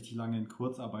Beispiel richtig lange in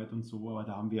Kurzarbeit und so, aber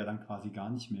da haben wir ja dann quasi gar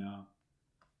nicht mehr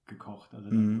gekocht. Also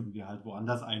dann wurden wir halt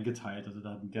woanders eingeteilt. Also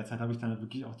in der Zeit habe ich dann halt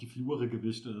wirklich auch die Flure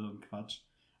gewischt oder so ein Quatsch.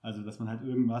 Also dass man halt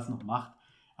irgendwas noch macht.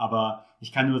 Aber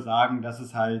ich kann nur sagen, dass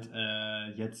es halt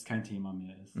jetzt kein Thema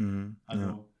mehr ist.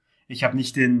 Ich habe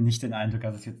nicht den Eindruck,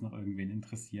 dass es jetzt noch irgendwen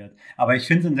interessiert. Aber ich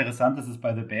finde es interessant, dass es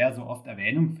bei The Bear so oft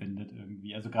Erwähnung findet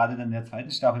irgendwie. Also gerade dann in der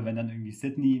zweiten Staffel, wenn dann irgendwie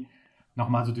Sydney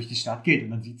nochmal so durch die Stadt geht und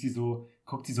dann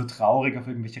guckt sie so traurig auf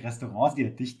irgendwelche Restaurants, die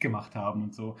halt dicht gemacht haben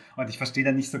und so. Und ich verstehe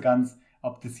dann nicht so ganz,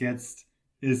 ob das jetzt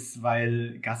ist,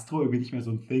 weil Gastro irgendwie nicht mehr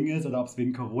so ein Thing ist oder ob es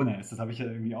wegen Corona ist. Das habe ich ja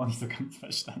irgendwie auch nicht so ganz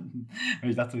verstanden.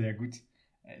 Weil ich dachte so, ja gut,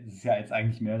 das ist ja jetzt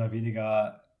eigentlich mehr oder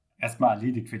weniger erstmal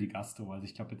erledigt für die Gastro. Also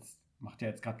ich glaube, jetzt macht ja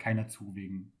jetzt gerade keiner zu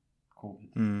wegen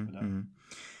Covid. Oder?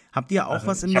 Habt ihr auch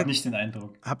ich habe nicht den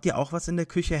Eindruck. Habt ihr auch was in der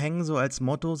Küche hängen, so als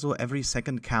Motto, so every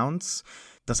second counts?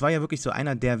 Das war ja wirklich so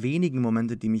einer der wenigen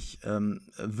Momente, die mich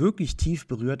wirklich tief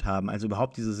berührt haben. Also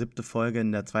überhaupt diese 7. Folge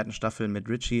in der 2. Staffel mit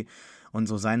Richie und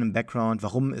so seinem Background.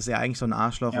 Warum ist er eigentlich so ein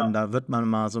Arschloch? Ja. Und da wird man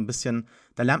mal so ein bisschen,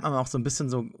 da lernt man auch so ein bisschen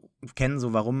so kennen,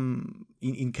 so warum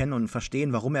ihn kennen und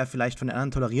verstehen, warum er vielleicht von den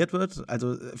anderen toleriert wird.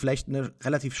 Also vielleicht eine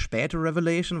relativ späte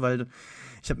Revelation, weil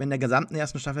ich habe mir in der gesamten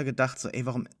 1. Staffel gedacht, so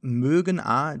warum mögen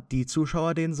A, die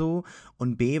Zuschauer den so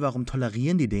und B, warum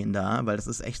tolerieren die den da? Weil das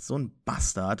ist echt so ein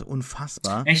Bastard,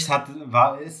 unfassbar. Echt?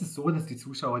 Ist es so, dass die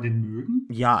Zuschauer den mögen?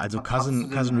 Ja, also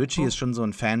Cousin Richie ist schon so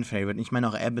ein Fan-Favorite. Ich meine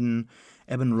auch Eben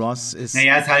Ross ist...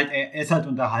 Naja, er ist halt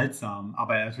unterhaltsam,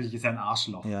 aber natürlich ist er ein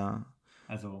Arschloch. Ja.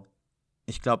 Also...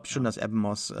 Ich glaube schon, dass Eben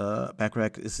Moss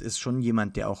Backrack ist schon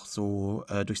jemand, der auch so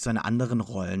durch seine anderen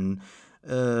Rollen,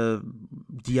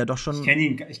 die ja doch schon...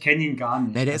 Ich kenn ihn gar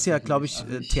nicht. Nee, der ist ja, glaube ich,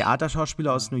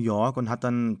 Theaterschauspieler aus New York und hat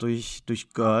dann durch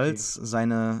Girls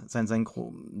seinen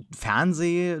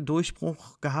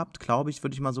Fernsehdurchbruch gehabt, glaube ich,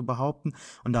 würde ich mal so behaupten.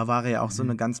 Und da war er ja auch so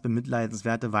eine ganz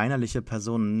bemitleidenswerte, weinerliche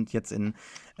Person. Und jetzt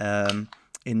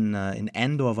in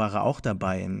Andor war er auch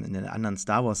dabei, in der anderen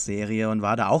Star Wars-Serie und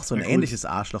war da auch so ein ähnliches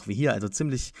Arschloch wie hier. Also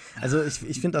ich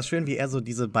finde das schön, wie er so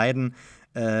diese beiden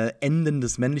Enden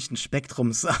des männlichen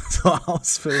Spektrums so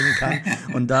ausfüllen kann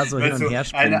und da so hin und her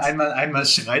springt. Einmal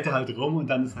schreit er halt rum und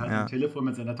dann ist er halt am Telefon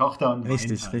mit seiner Tochter und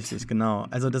Richtig, genau.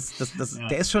 Also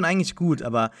der ist schon eigentlich gut,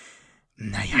 aber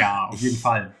naja. Ja, auf jeden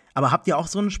Fall. Aber habt ihr auch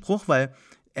so einen Spruch, weil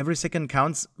Every Second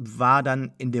Counts war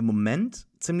dann in dem Moment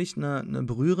ziemlich eine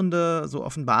berührende so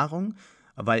Offenbarung,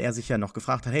 weil er sich ja noch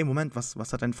gefragt hat, hey, Moment, was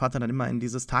hat dein Vater dann immer in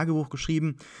dieses Tagebuch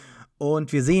geschrieben?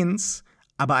 Und wir sehen's,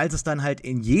 aber als es dann halt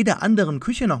in jeder anderen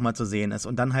Küche nochmal zu sehen ist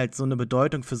und dann halt so eine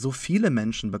Bedeutung für so viele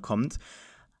Menschen bekommt,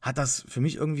 hat das für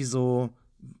mich irgendwie so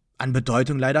an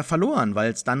Bedeutung leider verloren,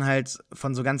 weil es dann halt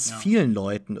von so ganz vielen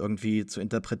Leuten irgendwie zu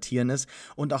interpretieren ist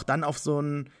und auch dann auf so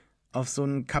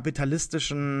einen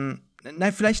kapitalistischen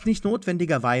Nein, vielleicht nicht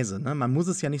notwendigerweise. Ne? Man muss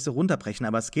es ja nicht so runterbrechen,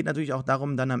 aber es geht natürlich auch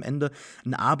darum, dann am Ende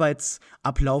einen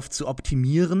Arbeitsablauf zu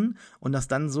optimieren und dass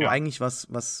dann so eigentlich was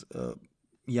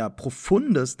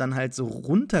Profundes dann halt so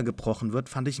runtergebrochen wird,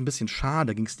 fand ich ein bisschen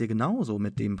schade. Ging es dir genauso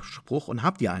mit dem Spruch und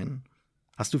habt ihr einen?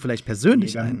 Hast du vielleicht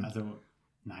persönlich einen? Also,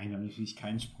 nein, wir haben natürlich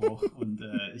keinen Spruch und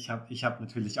ich hab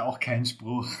natürlich auch keinen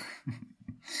Spruch.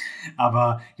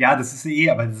 Aber ja, das ist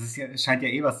scheint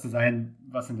ja was zu sein,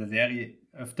 was in der Serie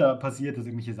öfter passiert, dass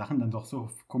irgendwelche Sachen dann doch so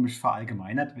komisch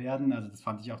verallgemeinert werden. Also das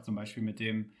fand ich auch zum Beispiel mit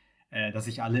dem, dass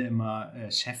sich alle immer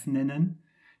Chef nennen.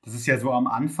 Das ist ja so am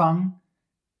Anfang,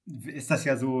 wird das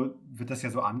ja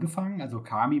so angefangen. Also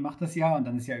Kami macht das ja und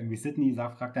dann ist ja irgendwie Sydney,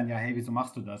 fragt dann ja, hey, wieso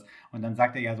machst du das? Und dann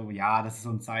sagt er ja so, ja, das ist so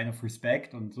ein Sign of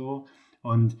Respect und so.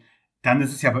 Und dann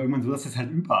ist es ja aber irgendwann so, dass das halt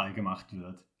überall gemacht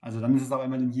wird. Also dann ist es auf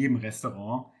einmal in jedem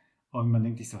Restaurant. Und man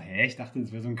denkt sich so, ich dachte,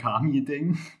 das wäre so ein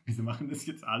Kami-Ding. Wieso machen das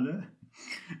jetzt alle?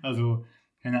 Also,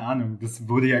 keine Ahnung. Das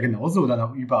wurde ja genauso dann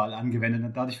auch überall angewendet.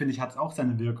 Und dadurch, finde ich, hat es auch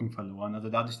seine Wirkung verloren. Also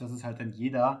dadurch, dass es halt dann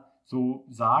jeder so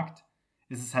sagt,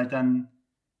 ist es halt dann,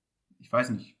 ich weiß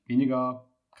nicht, weniger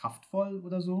kraftvoll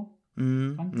oder so.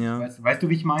 Ja. Weißt du,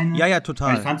 wie ich meine? Ja, total.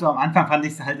 Weil ich fand so, am Anfang fand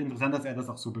ich es halt interessant, dass er das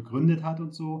auch so begründet hat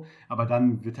und so, aber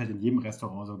dann wird halt in jedem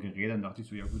Restaurant so geredet und dachte ich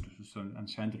so, ja gut, das ist dann,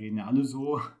 anscheinend reden ja alle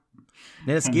so.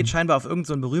 Ja, es geht scheinbar auf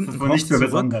irgendeinen so berühmten Koch nichts mehr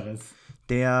zurück, Besonderes.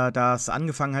 der das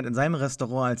angefangen hat in seinem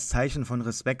Restaurant als Zeichen von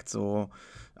Respekt so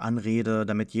Anrede,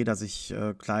 damit jeder sich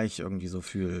gleich irgendwie so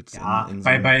fühlt. Ja, in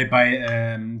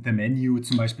bei The Menu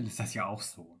zum Beispiel ist das ja auch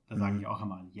so. Da sagen die auch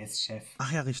immer, yes, Chef.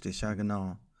 Ach ja, richtig, ja,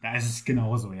 genau. Da ist es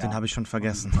genauso, ja. Den habe ich schon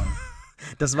vergessen.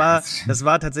 Das war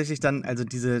tatsächlich dann, also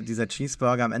dieser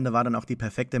Cheeseburger am Ende war dann auch die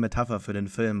perfekte Metapher für den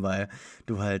Film, weil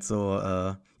du halt so,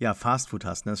 Fastfood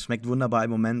hast. Ne? Es schmeckt wunderbar im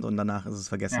Moment und danach ist es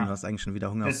vergessen. Ja. Du hast eigentlich schon wieder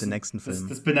Hunger auf den nächsten Film.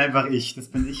 Das bin einfach ich. Das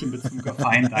bin ich in Bezug auf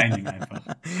Fine Dining einfach.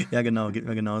 Ja, genau, geht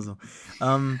mir genauso.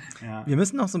 Wir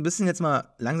müssen noch so ein bisschen jetzt mal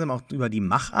langsam auch über die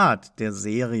Machart der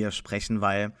Serie sprechen,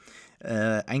 weil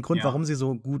ein Grund, warum sie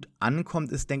so gut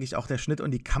ankommt, ist, denke ich, auch der Schnitt und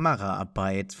die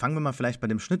Kameraarbeit. Fangen wir mal vielleicht bei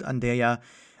dem Schnitt an, der ja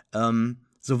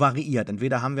so variiert.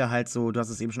 Entweder haben wir halt so, du hast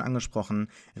es eben schon angesprochen,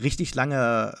 richtig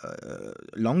lange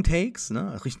Longtakes,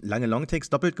 ne? Lange Longtakes,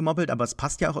 doppelt gemoppelt, aber es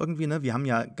passt ja auch irgendwie, ne? Wir haben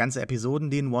ja ganze Episoden,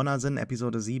 die in Warner sind,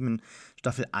 Episode 7,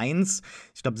 Staffel 1,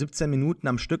 ich glaube 17 Minuten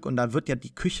am Stück und da wird ja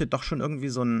die Küche doch schon irgendwie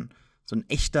so ein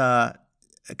echter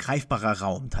greifbarer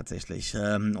Raum tatsächlich.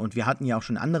 Und wir hatten ja auch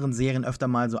schon in anderen Serien öfter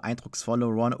mal so eindrucksvolle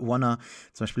Warner,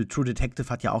 zum Beispiel True Detective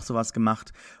hat ja auch sowas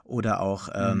gemacht oder auch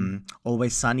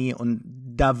Always Sunny und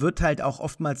da wird halt auch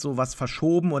oftmals so was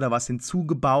verschoben oder was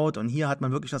hinzugebaut und hier hat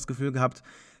man wirklich das Gefühl gehabt,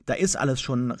 da ist alles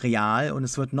schon real und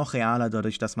es wird noch realer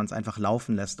dadurch, dass man es einfach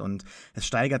laufen lässt und es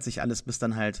steigert sich alles, bis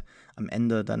dann halt am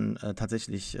Ende dann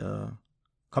tatsächlich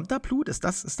kommt da Blut? Ist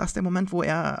das der Moment, wo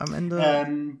er am Ende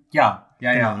Ja.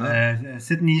 Ne?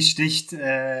 Sydney sticht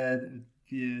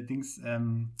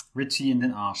Richie in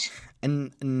den Arsch.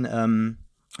 Ein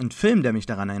Film, der mich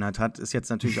daran erinnert hat, ist jetzt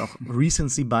natürlich auch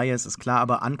Recency Bias, ist klar,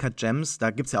 aber Uncut Gems,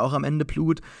 da gibt's ja auch am Ende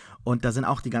Blut und da sind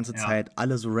auch die ganze Zeit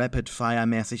alle so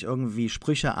Rapid-Fire-mäßig irgendwie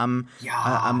Sprüche am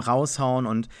raushauen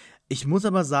und ich muss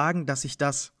aber sagen, dass ich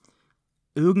das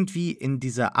irgendwie in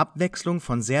dieser Abwechslung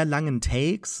von sehr langen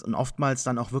Takes und oftmals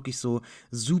dann auch wirklich so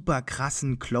super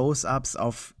krassen Close-Ups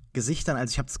auf Gesichtern,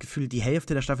 also ich habe das Gefühl, die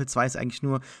Hälfte der Staffel 2 ist eigentlich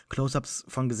nur Close-Ups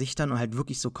von Gesichtern und halt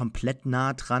wirklich so komplett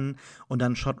nah dran und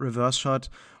dann Shot, Reverse-Shot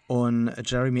und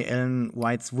Jeremy Allen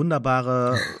Whites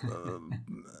wunderbare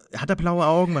hat er blaue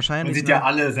Augen wahrscheinlich? Man sieht ja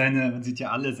alle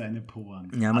seine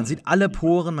Poren. Ja, man sieht alle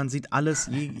Poren, man sieht alles,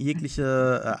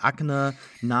 jegliche Akne,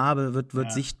 Narbe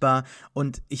wird sichtbar.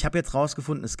 Und ich habe jetzt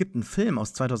rausgefunden, es gibt einen Film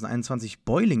aus 2021,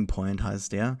 Boiling Point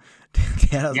heißt der.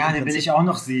 Den will ich auch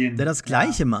noch sehen. Der das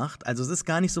Gleiche macht. Also es ist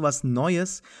gar nicht so was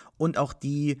Neues. Und auch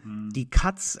die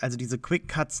Cuts, also diese Quick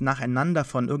Cuts nacheinander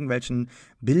von irgendwelchen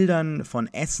Bildern von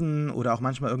Essen oder auch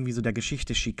manchmal irgendwie so der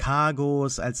Geschichte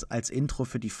Chicagos als Intro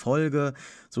für die Folge,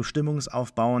 so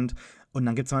stimmungsaufbauend. Und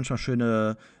dann gibt es manchmal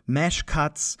schöne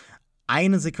Mash-Cuts.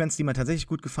 Eine Sequenz, die mir tatsächlich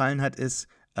gut gefallen hat, ist,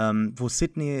 wo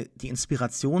Sydney die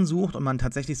Inspiration sucht und man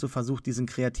tatsächlich so versucht, diesen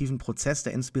kreativen Prozess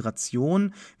der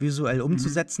Inspiration visuell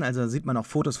umzusetzen. Also da sieht man auch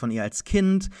Fotos von ihr als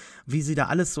Kind, wie sie da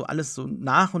alles so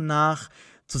nach und nach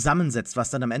zusammensetzt, was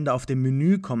dann am Ende auf dem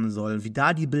Menü kommen soll, wie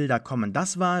da die Bilder kommen.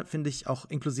 Das war, finde ich, auch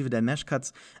inklusive der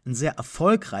Mashcuts eine sehr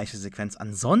erfolgreiche Sequenz.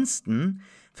 Ansonsten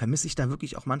vermisse ich da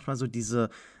wirklich auch manchmal so diese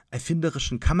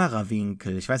erfinderischen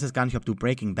Kamerawinkel. Ich weiß jetzt gar nicht, ob du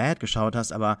Breaking Bad geschaut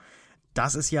hast, aber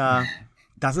das ist ja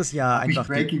Das ist ja Hab einfach ich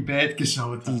Breaking Bad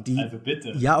geschaut habe, also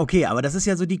bitte. Ja, okay, aber das ist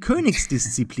ja so die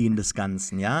Königsdisziplin des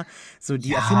Ganzen, ja? So die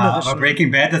Ja, erfinderischen. aber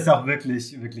Breaking Bad ist auch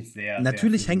wirklich, wirklich sehr,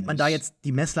 Natürlich sehr hängt man da filmisch. jetzt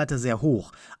die Messlatte sehr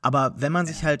hoch. Aber wenn man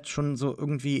sich halt schon so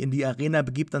irgendwie in die Arena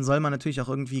begibt, dann soll man natürlich auch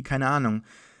irgendwie, keine Ahnung,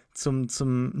 zum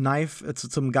Gunfight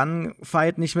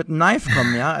nicht mit einem Knife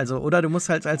kommen, ja? Also, oder du musst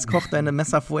halt als Koch deine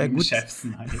Messer vorher Im gut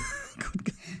Chefsen halt.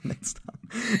 genutzt haben.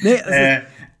 Nee,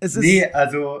 es ist.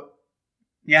 Also,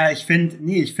 ja, ich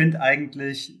finde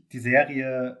eigentlich die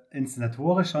Serie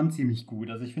inszenatorisch schon ziemlich gut.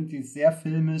 Also ich finde, die ist sehr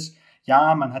filmisch.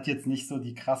 Ja, man hat jetzt nicht so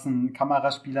die krassen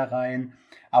Kameraspielereien,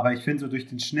 aber ich finde so durch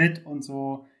den Schnitt und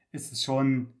so ist es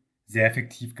schon sehr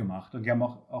effektiv gemacht. Und die haben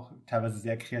auch teilweise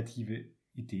sehr kreative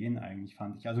Ideen eigentlich,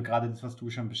 fand ich. Also gerade das, was du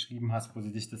schon beschrieben hast, wo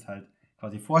sie sich das halt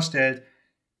quasi vorstellt,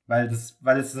 weil es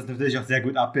das natürlich auch sehr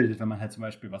gut abbildet. Wenn man halt zum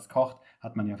Beispiel was kocht,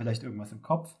 hat man ja vielleicht irgendwas im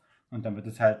Kopf und dann wird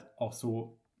es halt auch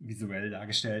so visuell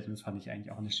dargestellt und das fand ich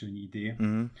eigentlich auch eine schöne Idee.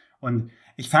 Und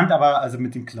ich fand aber, also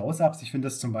mit den Close-Ups, ich finde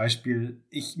das zum Beispiel,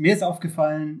 mir ist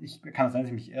aufgefallen, ich kann auch sein,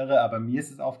 dass ich mich irre, aber mir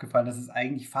ist es aufgefallen, dass es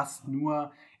eigentlich fast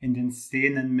nur in den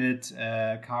Szenen mit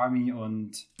Carmi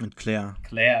und Claire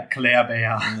Bär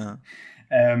Ja.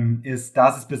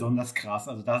 das ist besonders krass.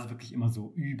 Also da ist wirklich immer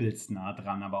so übelst nah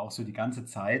dran, aber auch so die ganze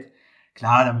Zeit.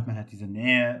 Klar, damit man halt diese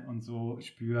Nähe und so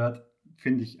spürt,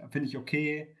 finde ich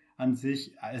okay an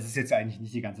sich. Es ist jetzt eigentlich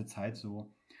nicht die ganze Zeit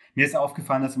so. Mir ist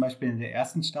aufgefallen, dass zum Beispiel in der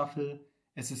ersten Staffel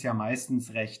ist es ja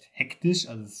meistens recht hektisch,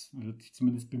 also es wird sich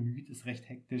zumindest bemüht, es recht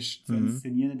hektisch zu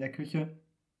inszenieren in der Küche.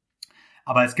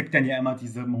 Aber es gibt dann ja immer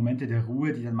diese Momente der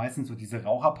Ruhe, die dann meistens so diese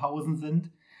Raucherpausen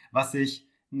sind, was ich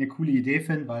eine coole Idee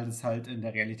finde, weil das halt in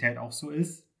der Realität auch so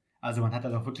ist. Also man hat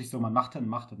halt auch wirklich so, man macht und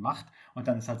macht und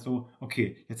dann ist halt so,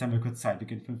 okay, jetzt haben wir kurz Zeit, wir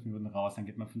gehen 5 Minuten raus, dann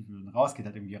geht man 5 Minuten raus, geht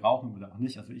halt irgendwie rauchen oder auch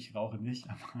nicht, also ich rauche nicht,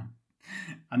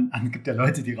 aber gibt ja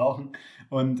Leute, die rauchen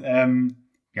und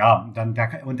ja, dann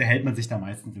da unterhält man sich da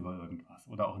meistens über irgendwas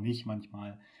oder auch nicht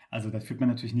manchmal. Also da führt man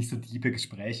natürlich nicht so tiefe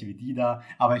Gespräche wie die da,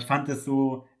 aber ich fand das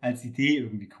so als Idee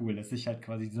irgendwie cool, dass sich halt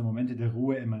quasi diese Momente der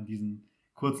Ruhe immer in diesen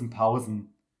kurzen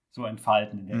Pausen so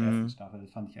entfalten in der ersten Staffel.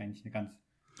 Das fand ich eigentlich eine ganz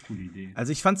coole Idee.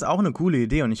 Also ich fand es auch eine coole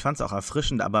Idee und ich fand es auch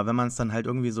erfrischend, aber wenn man es dann halt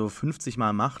irgendwie so 50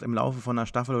 Mal macht im Laufe von einer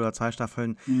Staffel oder 2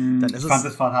 Staffeln, dann ist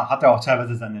es hatte auch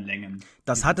teilweise seine Längen.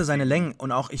 Das hatte seine Längen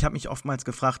und auch, ich habe mich oftmals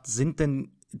gefragt, sind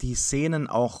denn die Szenen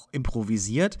auch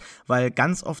improvisiert? Weil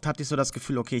ganz oft hatte ich so das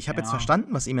Gefühl, okay, ich habe jetzt verstanden,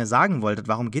 was ihr mir sagen wolltet,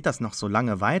 warum geht das noch so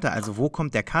lange weiter? Also wo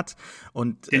kommt der Cut?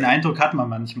 Und den Eindruck hat man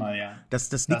manchmal, ja.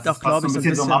 Das liegt auch, glaube ich, so ein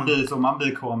bisschen so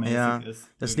Mumblecore-mäßig ist.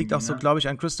 Das liegt auch so, glaube ich,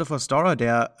 an Christopher Storer,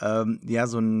 der ja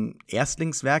so ein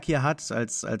Erstlingswerk hier hat,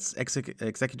 als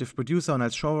Executive Producer und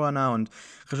als Showrunner und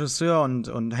Regisseur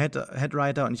und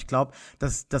Headwriter. Und ich glaube,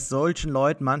 dass solchen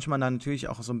Leuten manchmal dann natürlich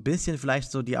auch so ein bisschen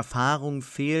vielleicht so die Erfahrung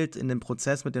fehlt in dem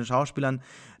Prozess mit den Schauspielern,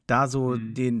 da so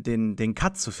den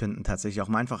Cut zu finden tatsächlich, auch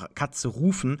mal einfach Cut zu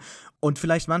rufen und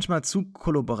vielleicht manchmal zu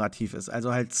kollaborativ ist,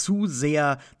 also halt zu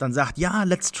sehr dann sagt, ja,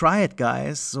 let's try it,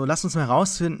 guys, so lasst uns mal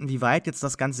rausfinden, wie weit jetzt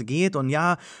das Ganze geht und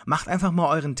ja, macht einfach mal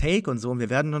euren Take und so und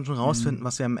wir werden dann schon rausfinden,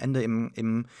 was wir am Ende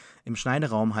im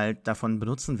Schneideraum halt davon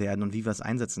benutzen werden und wie wir es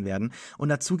einsetzen werden. Und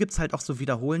dazu gibt es halt auch so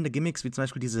wiederholende Gimmicks, wie zum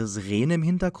Beispiel diese Sirene im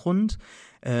Hintergrund.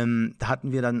 Da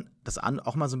hatten wir dann das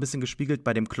auch mal so ein bisschen gespiegelt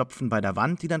bei dem Klopfen bei der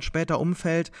Wand, die dann später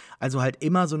umfällt. Also halt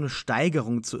immer so eine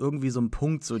Steigerung zu irgendwie so einem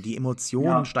Punkt, so die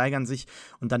Emotionen steigern sich.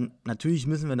 Und dann natürlich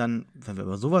müssen wir dann, wenn wir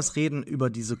über sowas reden, über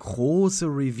diese große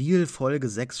Reveal-Folge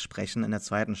 6 sprechen in der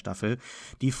 2. Staffel,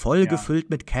 die voll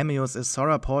gefüllt mit Cameos ist.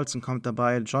 Sarah Paulson kommt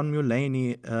dabei, John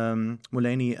Mulaney,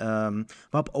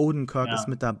 Bob Odenkirk ist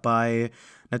mit dabei,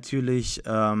 natürlich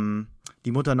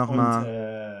die Mutter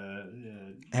nochmal,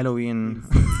 Halloween,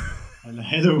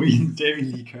 Jamie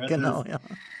Lee Curtis. Genau, ja.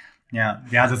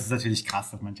 Ja, das ist natürlich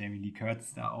krass, dass man Jamie Lee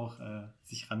Curtis da auch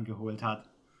sich rangeholt hat.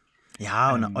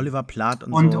 Ja, und Oliver Platt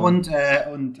und so. Und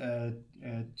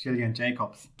Gillian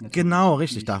Jacobs. Natürlich. Genau,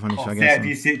 richtig, darf man nicht vergessen.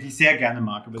 Die ich sehr gerne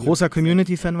mag. Großer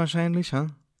Community-Fan wahrscheinlich, ha?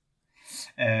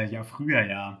 Ja, früher,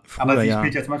 ja. Aber sie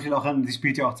spielt ja zum Beispiel auch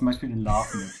zum Beispiel in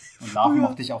Love mit. Und Love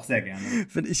mochte ich auch sehr gerne.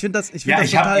 Ich finde das ich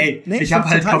habe halt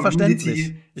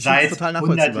Community seit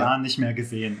 100 Jahren nicht mehr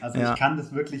gesehen. Also ich kann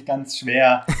das wirklich ganz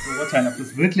schwer beurteilen, ob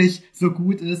das wirklich so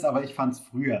gut ist, aber ich fand es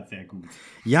früher sehr gut.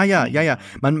 Ja.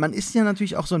 Man ist ja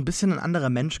natürlich auch so ein bisschen ein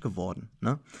anderer Mensch geworden,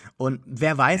 ne? Und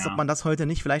wer weiß, ob man das heute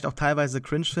nicht vielleicht auch teilweise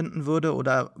cringe finden würde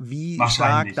oder wie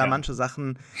stark da manche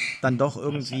Sachen dann doch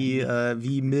irgendwie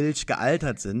wie Milch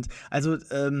gealtert sind. Also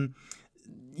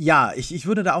Ja, ich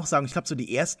würde da auch sagen, ich glaube, so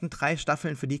die ersten 3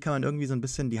 Staffeln, für die kann man irgendwie so ein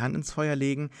bisschen die Hand ins Feuer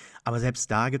legen. Aber selbst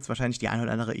da gibt es wahrscheinlich die eine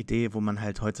oder andere Idee, wo man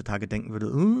halt heutzutage denken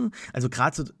würde, also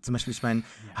gerade so zum Beispiel, ich meine,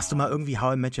 hast du mal irgendwie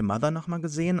How I Met Your Mother noch mal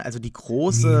gesehen? Also die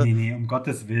große Nee, um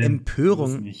Gottes Willen.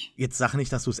 Empörung. Nicht. Jetzt sag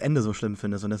nicht, dass du das Ende so schlimm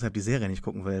findest und deshalb die Serie nicht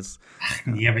gucken willst. Ach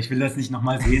nee, aber ich will das nicht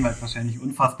nochmal sehen, weil es wahrscheinlich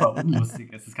unfassbar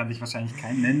unlustig ist. Das kann sich wahrscheinlich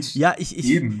kein Mensch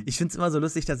geben. Ich finde es immer so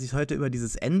lustig, dass sich heute über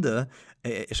dieses Ende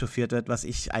echauffiert wird, was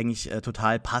ich eigentlich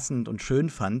total passend und schön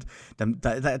fand.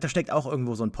 Da steckt auch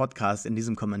irgendwo so ein Podcast in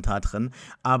diesem Kommentar drin.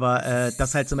 Aber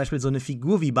dass halt zum Beispiel so eine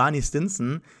Figur wie Barney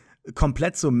Stinson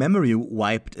komplett so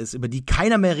memory-wiped ist, über die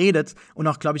keiner mehr redet und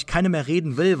auch, glaube ich, keiner mehr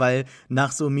reden will, weil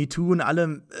nach so MeToo und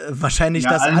allem wahrscheinlich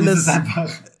das alles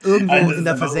irgendwo in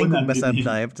der Versenkung besser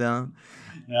bleibt, ja.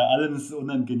 Ja, allen ist es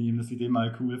unangenehm, dass sie den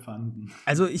mal cool fanden.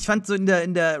 Also ich fand so in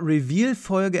der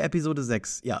Reveal-Folge Episode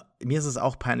 6, ja, mir ist es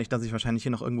auch peinlich, dass ich wahrscheinlich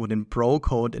hier noch irgendwo den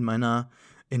Pro-Code in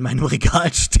meinem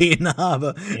Regal stehen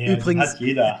habe.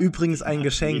 Ja, Übrigens ein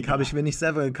Geschenk, habe ich mir nicht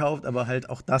selber gekauft, aber halt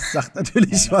auch das sagt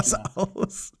natürlich was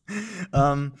aus.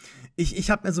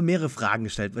 Ich habe mir so mehrere Fragen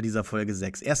gestellt bei dieser Folge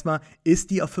 6. Erstmal, ist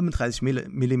die auf 35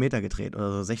 mm gedreht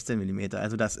oder so 16 mm?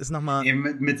 Also das ist nochmal.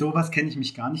 Mit sowas kenne ich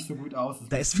mich gar nicht so gut aus.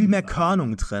 Da ist viel mehr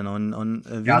Körnung drin und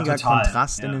weniger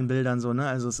Kontrast in den Bildern. So, ne?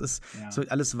 Also es ist so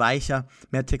alles weicher,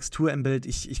 mehr Textur im Bild.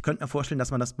 Ich könnte mir vorstellen,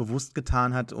 dass man das bewusst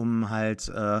getan hat, um halt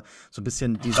so ein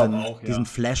bisschen diesen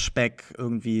Flashback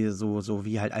irgendwie so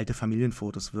wie halt alte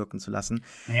Familienfotos wirken zu lassen.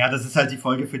 Naja, das ist halt die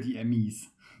Folge für die Emmys.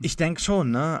 Ich denke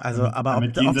schon, ne? Also, aber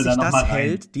ob sich das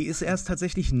hält, die ist erst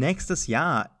tatsächlich nächstes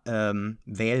Jahr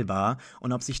wählbar.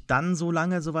 Und ob sich dann so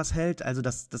lange sowas hält, also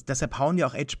deshalb hauen ja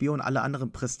auch HBO und alle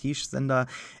anderen Prestige-Sender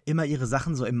immer ihre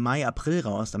Sachen so im Mai, April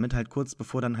raus, damit halt kurz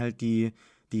bevor dann halt die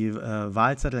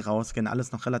Wahlzettel rausgehen,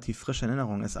 alles noch relativ frisch in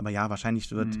Erinnerung ist. Aber ja,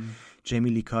 wahrscheinlich wird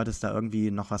Jamie Lee Curtis da irgendwie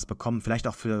noch was bekommen. Vielleicht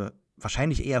auch für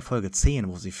wahrscheinlich eher Folge 10,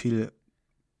 wo sie viel,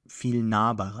 viel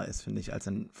nahbarer ist, finde ich, als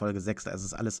in Folge 6. Da ist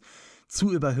es alles zu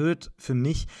überhöht für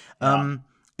mich. Ja.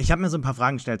 Ich habe mir so ein paar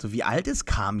Fragen gestellt, so wie alt ist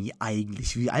Kami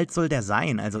eigentlich? Wie alt soll der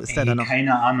sein? Also ist er da noch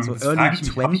keine Ahnung, so das early hab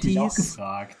ich mich auch 20s?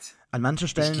 Gefragt. An manchen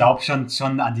Stellen. Ich glaube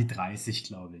schon an die 30,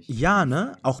 glaube ich. Ja,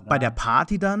 ne? Auch bei der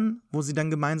Party dann, wo sie dann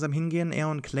gemeinsam hingehen, er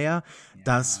und Claire,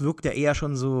 das wirkt ja eher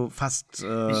schon so fast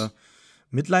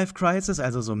Midlife-Crisis,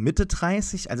 also so Mitte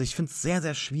 30. Also ich finde es sehr,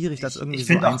 sehr schwierig, das irgendwie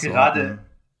so einzuordnen.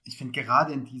 Ich finde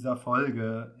gerade in dieser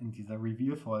Folge, in dieser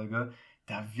Reveal-Folge,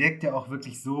 da wirkt er auch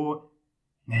wirklich so,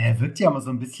 er wirkt ja immer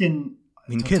so ein bisschen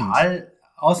wie ein total Kind.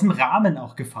 Aus dem Rahmen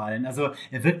auch gefallen. Also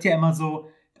er wirkt ja immer so,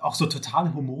 auch so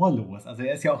total humorlos. Also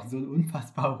er ist ja auch so ein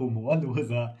unfassbar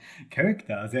humorloser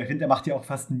Charakter. Also ich finde, er macht ja auch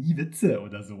fast nie Witze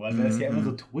oder so. Also er ist ja immer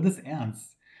so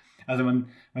todesernst. Also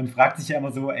man fragt sich ja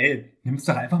immer so, ey, nimm's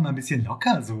doch einfach mal ein bisschen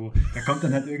locker so. Da kommt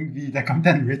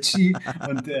dann Richie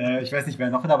und ich weiß nicht,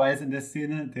 wer noch dabei ist in der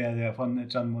Szene, der von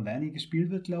John Mulaney gespielt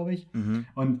wird, glaube ich.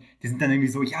 Und die sind dann irgendwie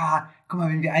so, ja, guck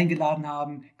mal, wen wir eingeladen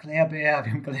haben, wir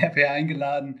haben Claire Bear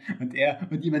eingeladen und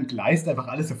ihm entgleist einfach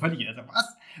alles so völlig. Also,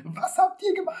 was habt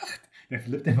ihr gemacht? Der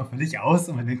flippt einfach völlig aus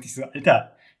und man denkt sich so,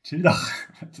 Alter, chill doch,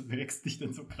 du regst dich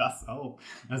denn so krass auf.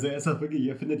 Also er ist halt wirklich,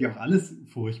 er findet ja auch alles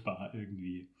furchtbar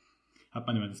irgendwie. Hat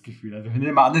man immer das Gefühl. Also wir finden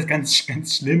immer alles ganz,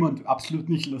 ganz schlimm und absolut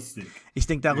nicht lustig. Ich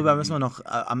denke, darüber müssen wir noch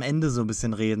am Ende so ein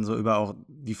bisschen reden, so über auch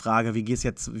die Frage, wie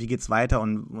geht's weiter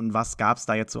und was gab es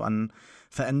da jetzt so an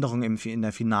Veränderungen in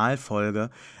der Finalfolge.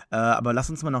 Aber lass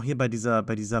uns mal noch hier bei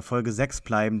dieser Folge 6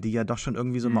 bleiben, die ja doch schon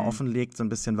irgendwie so mal offenlegt, so ein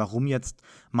bisschen, warum jetzt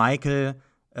Michael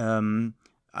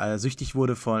süchtig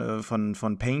wurde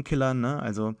von Painkillern, ne?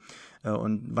 Also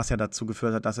und was ja dazu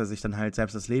geführt hat, dass er sich dann halt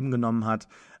selbst das Leben genommen hat,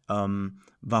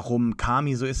 warum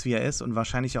Kami so ist, wie er ist und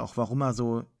wahrscheinlich auch, warum er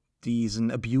so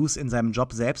diesen Abuse in seinem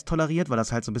Job selbst toleriert, weil er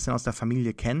das halt so ein bisschen aus der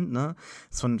Familie kennt, ne?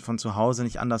 Ist von zu Hause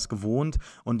nicht anders gewohnt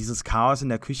und dieses Chaos in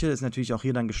der Küche ist natürlich auch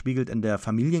hier dann gespiegelt in der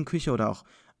Familienküche oder auch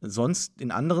sonst in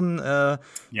anderen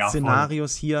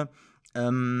Szenarios hier.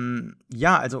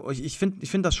 Also ich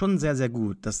finde das schon sehr, sehr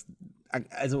gut.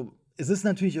 Also es ist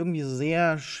natürlich irgendwie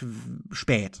sehr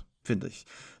spät, finde ich.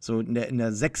 So in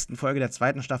der 6. Folge der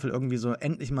 2. Staffel irgendwie so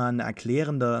endlich mal eine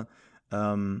erklärende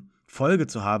Folge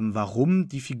zu haben, warum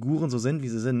die Figuren so sind, wie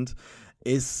sie sind,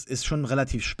 ist schon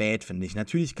relativ spät, finde ich.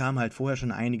 Natürlich kam halt vorher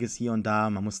schon einiges hier und da,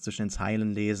 man muss zwischen den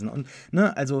Zeilen lesen und,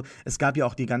 ne, also es gab ja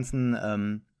auch die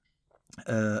ganzen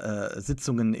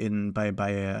Sitzungen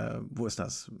bei wo ist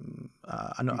das?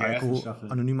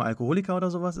 Anonyme Alkoholiker oder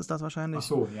sowas ist das wahrscheinlich? Ach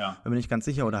so, ja. Bin mir nicht ganz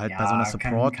sicher. Oder halt bei so einer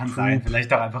Support-Group. Kann sein,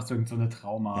 vielleicht auch einfach so eine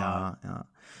Trauma. Ja.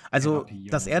 Also,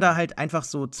 dass er da halt einfach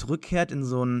so zurückkehrt in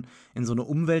so eine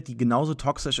Umwelt, die genauso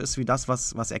toxisch ist wie das,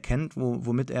 was er kennt,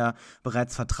 womit er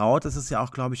bereits vertraut, das ist ja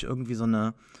auch, glaube ich, irgendwie so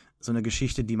eine so eine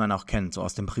Geschichte, die man auch kennt, so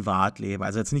aus dem Privatleben.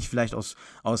 Also jetzt nicht vielleicht aus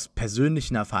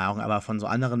persönlichen Erfahrungen, aber von so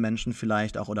anderen Menschen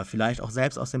vielleicht auch oder vielleicht auch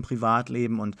selbst aus dem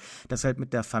Privatleben und das halt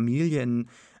mit der Familie in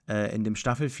dem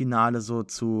Staffelfinale so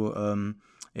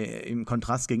im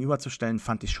Kontrast gegenüberzustellen,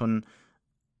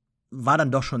 war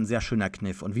dann doch schon ein sehr schöner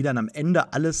Kniff. Und wie dann am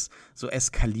Ende alles so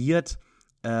eskaliert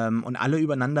und alle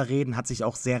übereinander reden, hat sich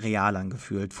auch sehr real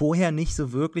angefühlt. Vorher nicht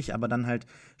so wirklich, aber dann halt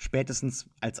spätestens,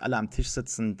 als alle am Tisch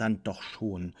sitzen, dann doch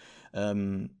schon.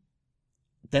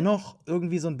 Dennoch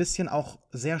irgendwie so ein bisschen auch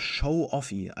sehr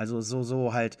show-offy. Also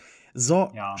so halt,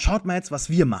 Ja. schaut mal jetzt, was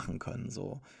wir machen können.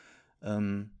 So.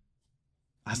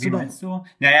 Hast Wie du noch? meinst du?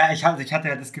 Naja, ich hatte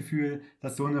halt das Gefühl,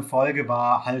 dass so eine Folge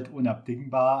war halt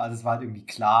unabdingbar. Also es war halt irgendwie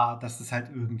klar, dass es halt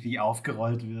irgendwie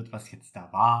aufgerollt wird, was jetzt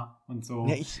da war und so.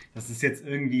 Ja, dass es jetzt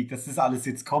irgendwie, dass das alles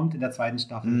jetzt kommt in der zweiten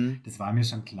Staffel, das war mir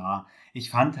schon klar. Ich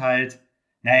fand halt,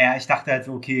 naja, ich dachte halt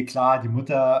so, okay, klar, die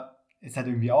Mutter ist halt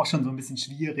irgendwie auch schon so ein bisschen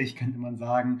schwierig, könnte man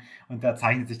sagen. Und da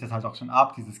zeichnet sich das halt auch schon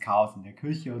ab, dieses Chaos in der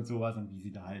Küche und sowas und wie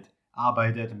sie da halt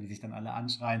arbeitet und wie sich dann alle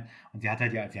anschreien. Und sie hat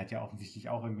ja offensichtlich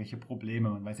auch irgendwelche Probleme.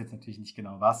 Man weiß jetzt natürlich nicht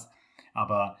genau was.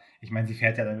 Aber ich meine, sie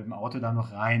fährt ja dann mit dem Auto da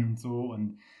noch rein und so.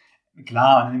 Und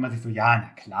klar, und dann denkt man sich so, ja, na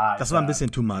klar. Das war ein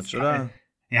bisschen too much, oder?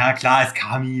 Ja, klar, ist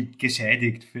Kami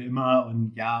geschädigt für immer.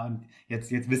 Und ja, und jetzt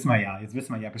wissen wir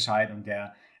ja Bescheid. Und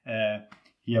der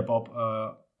hier Bob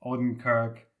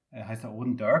Odenkirk, heißt er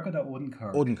Odenkirk oder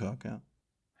Odenkirk? Odenkirk, ja.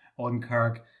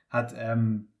 Odenkirk sagt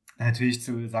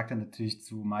er natürlich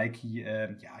zu Mikey,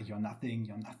 ja, you're nothing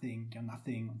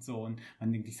und so. Und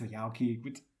man denkt sich so, ja, okay,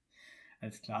 gut,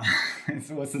 alles klar.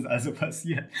 So ist es also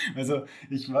passiert. Also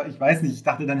ich weiß nicht, ich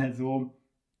dachte dann halt so,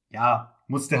 ja,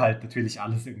 musste halt natürlich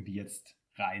alles irgendwie jetzt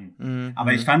rein. Mhm.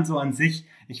 Aber ich fand so an sich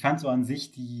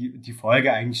die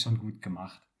Folge eigentlich schon gut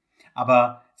gemacht.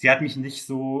 Aber sie hat mich nicht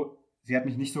so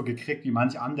gekriegt wie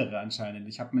manch andere anscheinend.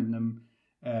 Ich habe mit einem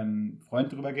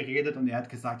Freund drüber geredet und er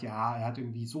hat gesagt, ja, er hat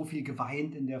irgendwie so viel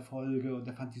geweint in der Folge und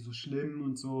er fand die so schlimm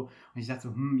und so. Und ich dachte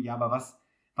so, ja, aber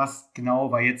was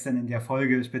genau war jetzt denn in der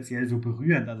Folge speziell so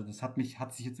berührend? Also das hat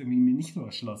sich jetzt irgendwie mir nicht so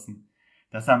erschlossen.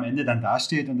 Dass er am Ende dann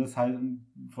dasteht und das halt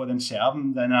vor den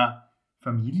Scherben seiner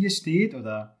Familie steht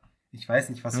oder ich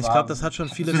weiß nicht, was war. Ich glaube, das hat schon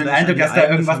viele den Eindruck, dass da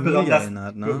irgendwas Familie besonders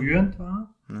erinnert, ne? berührend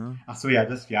war. Ja. Ach so,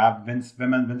 ja, wenn es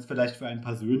vielleicht für einen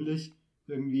persönlich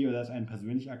irgendwie oder es einen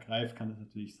persönlich ergreift, kann das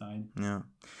natürlich sein. Ja.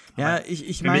 Aber Ja,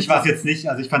 ich für mich war es jetzt nicht,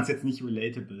 also ich fand es jetzt nicht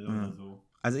relatable oder so.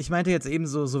 Also ich meinte jetzt eben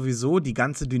sowieso die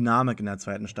ganze Dynamik in der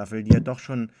zweiten Staffel, die ja doch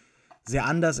schon sehr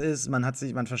anders ist. Man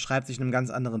verschreibt sich einem ganz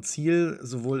anderen Ziel,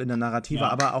 sowohl in der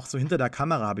Narrative, aber auch so hinter der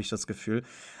Kamera, habe ich das Gefühl.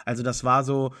 Also das war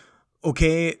so,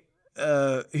 okay,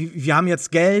 wir haben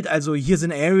jetzt Geld, also hier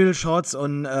sind Aerial-Shots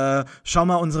und schau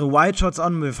mal unsere Wide-Shots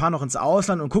an, wir fahren auch ins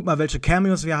Ausland und guck mal, welche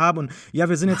Cameos wir haben und ja,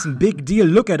 wir sind jetzt ein Big Deal,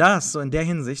 look at us, so in der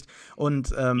Hinsicht.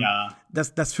 Und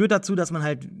das führt dazu, dass man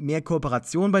halt mehr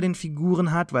Kooperation bei den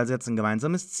Figuren hat, weil sie jetzt ein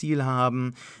gemeinsames Ziel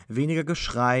haben, weniger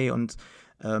Geschrei und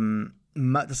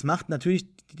das macht natürlich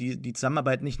die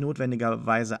Zusammenarbeit nicht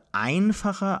notwendigerweise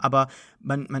einfacher, aber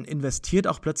man investiert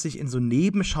auch plötzlich in so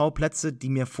Nebenschauplätze, die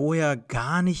mir vorher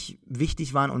gar nicht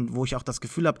wichtig waren und wo ich auch das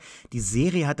Gefühl habe, die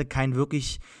Serie hatte kein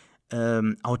wirklich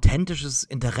authentisches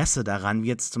Interesse daran, wie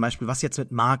jetzt zum Beispiel, was jetzt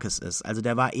mit Marcus ist. Also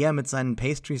der war eher mit seinen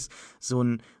Pastries so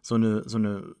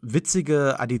eine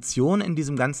witzige Addition in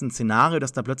diesem ganzen Szenario,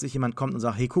 dass da plötzlich jemand kommt und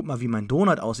sagt, hey, guck mal, wie mein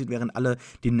Donut aussieht, während alle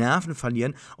die Nerven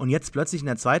verlieren. Und jetzt plötzlich in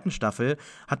der zweiten Staffel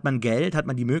hat man Geld, hat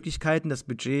man die Möglichkeiten, das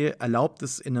Budget erlaubt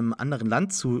es in einem anderen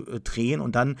Land zu drehen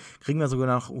und dann kriegen wir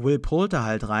sogar noch Will Poulter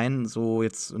halt rein, so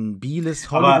jetzt ein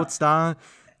B-List Hollywood-Star.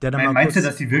 Meinst du,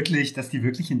 dass die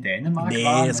wirklich in Dänemark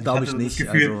waren? Nee, das glaube ich nicht.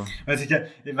 Gefühl,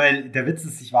 weil der Witz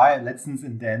ist, ich war ja letztens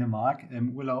in Dänemark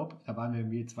im Urlaub, da waren wir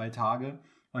irgendwie 2 Tage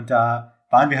und da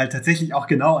waren wir halt tatsächlich auch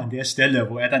genau an der Stelle,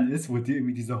 wo er dann ist, wo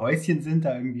irgendwie diese Häuschen sind,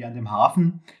 da irgendwie an dem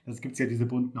Hafen. Das gibt's ja diese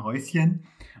bunten Häuschen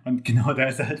und genau da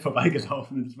ist er halt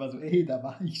vorbeigelaufen und ich war so, ey, da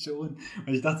war ich schon.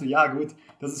 Und ich dachte so, ja gut,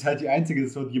 das ist halt die einzige,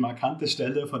 so die markante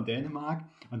Stelle von Dänemark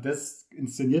und das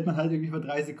inszeniert man halt irgendwie für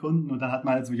 3 Sekunden und dann hat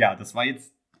man halt so, ja, das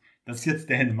ist jetzt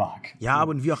Dänemark. Ja, so.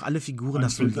 aber und wie auch alle Figuren Und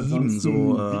das so lieben.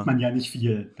 So, sieht man ja nicht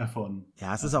viel davon.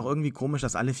 Ja, es ist auch irgendwie komisch,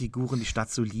 dass alle Figuren die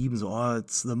Stadt so lieben. So, oh,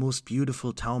 it's the most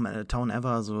beautiful town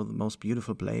ever, so the most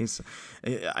beautiful place.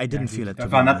 I didn't feel it.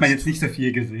 Davon hat man jetzt nicht so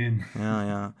viel gesehen.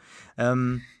 Ja.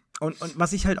 Und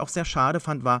was ich halt auch sehr schade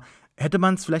fand, war, hätte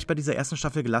man es vielleicht bei dieser ersten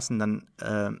Staffel gelassen, dann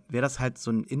wäre das halt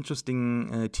so ein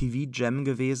interesting TV-Gem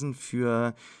gewesen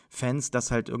für Fans,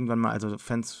 das halt irgendwann mal, also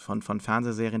Fans von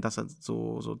Fernsehserien, das halt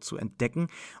so zu entdecken.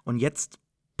 Und jetzt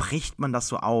bricht man das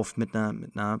so auf mit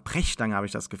einer Brechstange, habe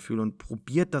ich das Gefühl, und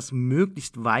probiert das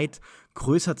möglichst weit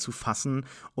größer zu fassen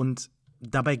und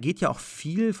dabei geht ja auch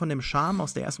viel von dem Charme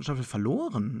aus der ersten Staffel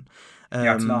verloren.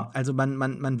 Ja, klar. Also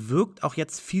man wirkt auch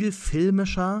jetzt viel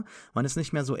filmischer, man ist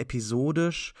nicht mehr so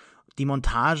episodisch. Die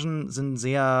Montagen sind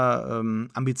sehr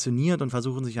ambitioniert und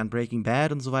versuchen sich an Breaking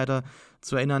Bad und so weiter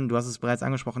zu erinnern. Du hast es bereits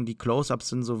angesprochen, die Close-Ups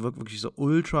sind so wirklich so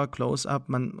Ultra-Close-Up.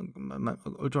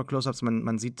 Ultra-Close-Ups,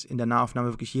 man sieht in der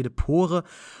Nahaufnahme wirklich jede Pore.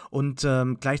 Und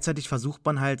gleichzeitig versucht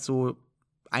man halt so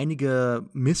einige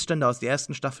Missstände aus der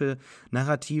ersten Staffel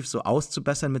narrativ so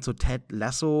auszubessern mit so Ted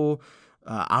Lasso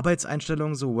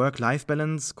Arbeitseinstellungen, so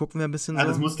Work-Life-Balance, gucken wir ein bisschen Ja, so.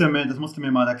 das musst du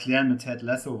mir mal erklären mit Ted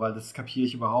Lasso, weil das kapiere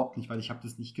ich überhaupt nicht, weil ich habe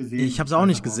das nicht gesehen. Ich habe es auch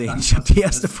nicht gesehen. Ich habe die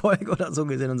erste Folge oder so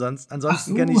gesehen und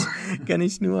ansonsten kenne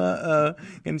ich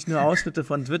nur Ausschnitte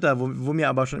von Twitter, wo mir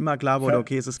aber schon immer klar wurde,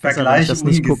 okay, es ist besser, wenn ich das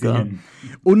nicht gucke.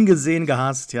 Ungesehen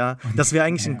gehasst, ja. Das wäre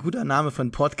eigentlich ein guter Name für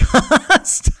einen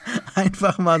Podcast.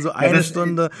 Einfach mal so eine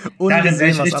Stunde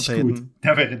ungesehen was abhaten.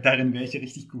 Darin wäre ich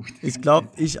richtig gut. Ich glaube,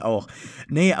 ich auch.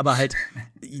 Nee, aber halt,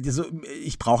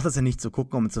 ich brauche das ja nicht zu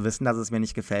gucken, um zu wissen, dass es mir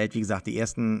nicht gefällt. Wie gesagt, die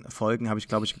ersten Folgen habe ich,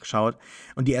 glaube ich, geschaut.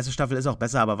 Und die erste Staffel ist auch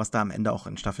besser, aber was da am Ende auch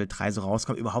in Staffel 3 so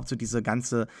rauskommt, überhaupt so diese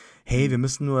ganze, hey, wir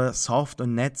müssen nur soft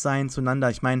und nett sein zueinander.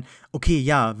 Ich meine, okay,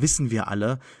 ja, wissen wir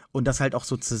alle. Und das halt auch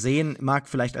so zu sehen, mag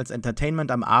vielleicht als Entertainment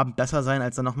am Abend besser sein,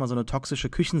 als dann nochmal so eine toxische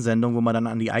Küchensendung, wo man dann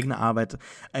an die eigene Arbeit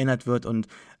erinnert wird. Und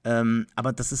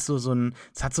aber das ist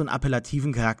es hat so einen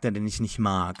appellativen Charakter, den ich nicht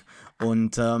mag.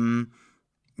 Und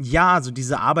ja, so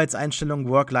diese Arbeitseinstellung,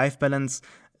 Work-Life-Balance,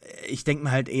 ich denke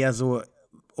mir halt eher so,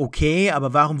 okay,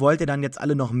 aber warum wollt ihr dann jetzt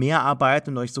alle noch mehr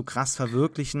arbeiten und euch so krass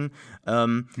verwirklichen?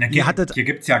 Hier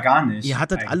gibt's ja gar nicht. Ihr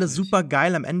hattet alle super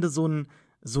geil am Ende so ein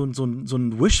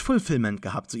Wish-Fulfillment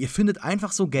gehabt. So, ihr findet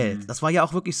einfach so Geld. Das war ja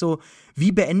auch wirklich so,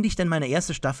 wie beende ich denn meine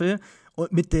erste Staffel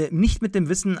und nicht mit dem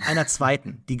Wissen einer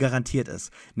zweiten, die garantiert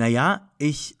ist. Naja,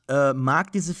 ich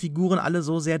mag diese Figuren alle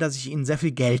so sehr, dass ich ihnen sehr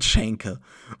viel Geld schenke.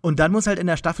 Und dann muss halt in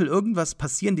der Staffel irgendwas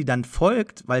passieren, die dann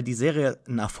folgt, weil die Serie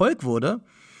ein Erfolg wurde,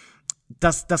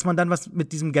 dass man dann was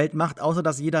mit diesem Geld macht, außer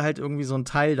dass jeder halt irgendwie so einen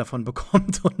Teil davon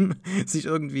bekommt und sich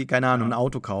irgendwie, keine Ahnung, ein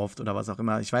Auto kauft oder was auch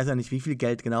immer. Ich weiß ja nicht, wie viel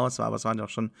Geld genau es war, aber es waren ja auch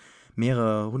schon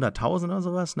mehrere 100.000 oder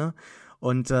sowas, ne?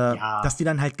 Und dass die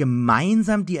dann halt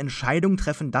gemeinsam die Entscheidung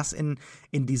treffen, das in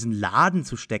diesen Laden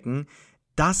zu stecken,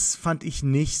 das fand ich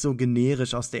nicht so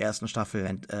generisch aus der ersten Staffel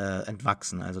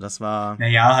entwachsen. Also das war,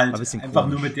 halt war ein bisschen einfach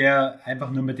komisch.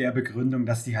 nur mit der Begründung,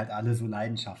 dass die halt alle so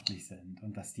leidenschaftlich sind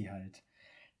und dass die halt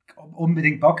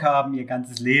unbedingt Bock haben, ihr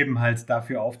ganzes Leben halt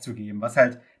dafür aufzugeben. Was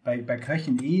halt bei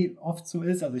Köchen oft so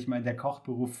ist. Also ich meine, der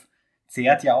Kochberuf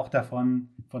zehrt ja auch davon,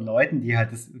 von Leuten, die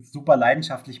halt das super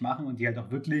leidenschaftlich machen und die halt auch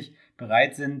wirklich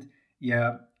bereit sind,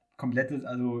 ihr komplettes,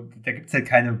 also da gibt es halt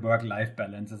keine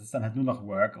Work-Life-Balance. Das ist dann halt nur noch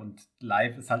Work und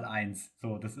Life ist halt eins.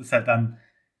 So, das ist halt dann,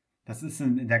 das ist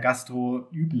in der Gastro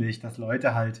üblich, dass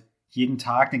Leute halt jeden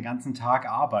Tag, den ganzen Tag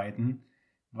arbeiten,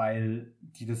 weil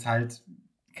die das halt,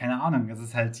 keine Ahnung, das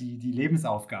ist halt die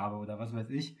Lebensaufgabe oder was weiß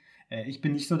ich. Ich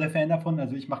bin nicht so der Fan davon,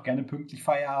 also ich mache gerne pünktlich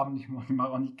Feierabend, ich mache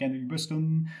auch nicht gerne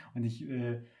Überstunden und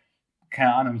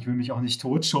keine Ahnung, ich will mich auch nicht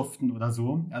totschuften oder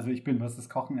so. Also ich bin, was das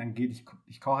Kochen angeht,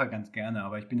 ich koche ganz gerne,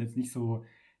 aber ich bin jetzt nicht so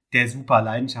der super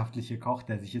leidenschaftliche Koch,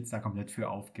 der sich jetzt da komplett für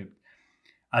aufgibt.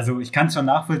 Also ich kann es schon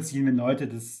nachvollziehen, wenn Leute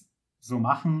das so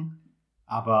machen,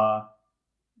 aber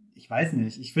ich weiß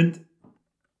nicht,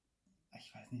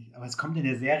 aber es kommt in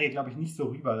der Serie, glaube ich, nicht so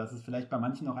rüber, dass es vielleicht bei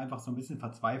manchen auch einfach so ein bisschen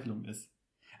Verzweiflung ist.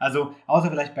 Also, außer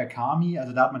vielleicht bei Kami,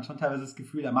 also da hat man schon teilweise das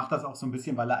Gefühl, er macht das auch so ein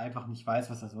bisschen, weil er einfach nicht weiß,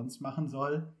 was er sonst machen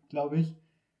soll, glaube ich.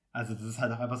 Also, das ist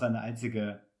halt auch einfach seine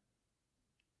einzige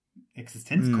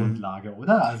Existenzgrundlage,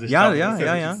 oder? Also, ich glaube, das ist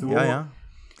ja so.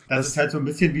 Das ist halt so ein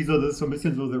bisschen wie so, das ist so ein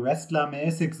bisschen so The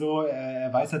Wrestler-mäßig so,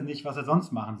 er weiß halt nicht, was er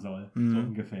sonst machen soll, so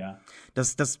ungefähr.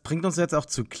 Das bringt uns jetzt auch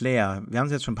zu Claire. Wir haben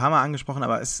sie jetzt schon ein paar Mal angesprochen,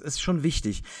 aber es ist schon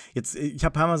wichtig. Jetzt, ich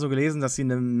habe ein paar Mal so gelesen, dass sie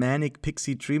eine Manic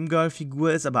Pixie Dream Girl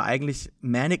Figur ist, aber eigentlich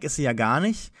Manic ist sie ja gar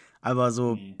nicht. Aber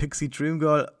so Pixie Dream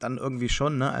Girl dann irgendwie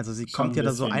schon, ne? Also sie kommt ja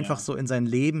da so einfach so in sein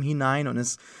Leben hinein und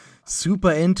ist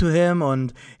super into him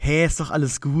und hey, ist doch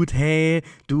alles gut, hey,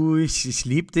 du, ich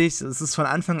lieb dich. Es ist von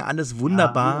Anfang an alles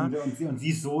wunderbar. Ja, und sie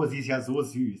ist ja so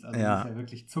süß. Also sie ist ja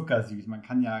wirklich zuckersüß. Man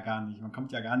kommt ja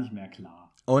gar nicht mehr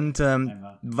klar. Und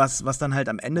was dann halt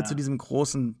am Ende zu diesem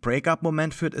großen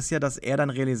Breakup-Moment führt, ist ja, dass er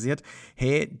dann realisiert,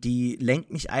 hey, die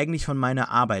lenkt mich eigentlich von meiner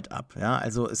Arbeit ab. Ja,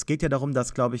 also es geht ja darum,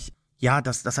 dass, glaube ich,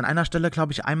 dass an einer Stelle,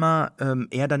 glaube ich, einmal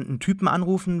er dann einen Typen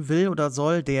anrufen will oder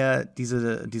soll, der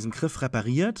diesen Griff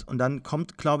repariert. Und dann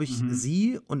kommt, glaube ich,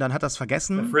 sie und dann hat das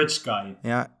vergessen. Der Fridge Guy.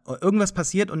 Ja, irgendwas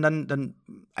passiert und dann,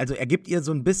 also er gibt ihr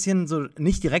so ein bisschen, so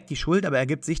nicht direkt die Schuld, aber er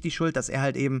gibt sich die Schuld, dass er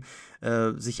halt eben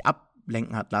sich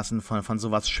ablenken hat lassen von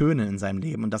sowas Schönen in seinem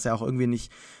Leben und dass er auch irgendwie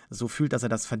nicht so fühlt, dass er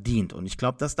das verdient. Und ich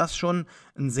glaube, dass das schon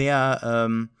ein sehr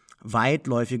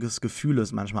weitläufiges Gefühl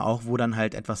ist manchmal auch, wo dann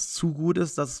halt etwas zu gut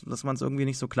ist, dass man es irgendwie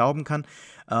nicht so glauben kann.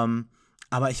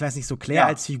 Aber ich weiß nicht, so Claire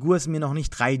als Figur ist mir noch nicht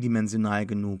dreidimensional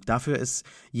genug. Dafür ist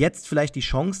jetzt vielleicht die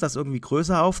Chance, das irgendwie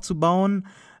größer aufzubauen.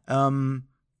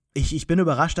 Ich bin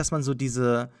überrascht, dass man so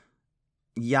diese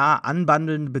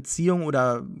anbandelnde Beziehung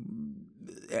oder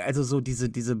also so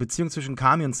diese Beziehung zwischen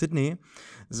Carmy und Sydney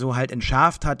so halt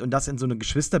entschärft hat und das in so eine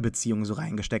Geschwisterbeziehung so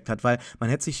reingesteckt hat, weil man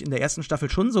hätte sich in der ersten Staffel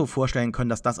schon so vorstellen können,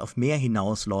 dass das auf mehr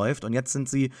hinausläuft und jetzt sind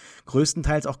sie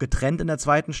größtenteils auch getrennt in der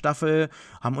zweiten Staffel,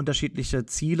 haben unterschiedliche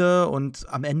Ziele und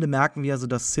am Ende merken wir so,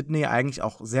 dass Sydney eigentlich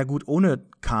auch sehr gut ohne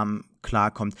Carm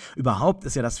klarkommt. Überhaupt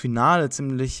ist ja das Finale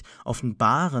ziemlich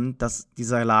offenbarend, dass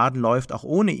dieser Laden läuft auch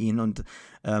ohne ihn und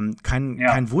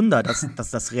kein Wunder,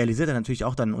 dass das realisiert er natürlich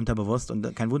auch dann unterbewusst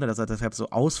und kein Wunder, dass er deshalb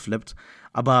so ausflippt,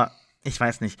 aber ich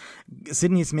weiß nicht.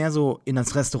 Sydney ist mehr so in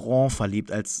das Restaurant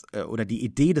verliebt oder die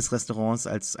Idee des Restaurants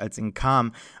als in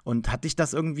Carm. Und hat dich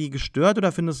das irgendwie gestört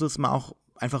oder findest du es mal auch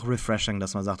einfach refreshing,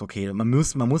 dass man sagt, okay, man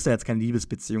muss ja jetzt keine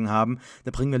Liebesbeziehung haben,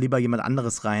 da bringen wir lieber jemand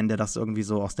anderes rein, der das irgendwie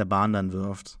so aus der Bahn dann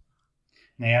wirft?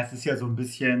 Naja, es ist ja so ein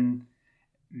bisschen,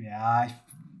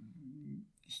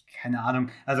 keine Ahnung.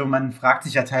 Also man fragt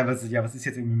sich ja teilweise, was ist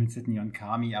jetzt irgendwie mit Sydney und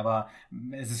Carmy, aber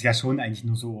es ist ja schon eigentlich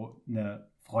nur so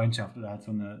eine Freundschaft oder halt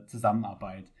so eine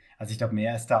Zusammenarbeit. Also ich glaube,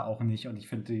 mehr ist da auch nicht und ich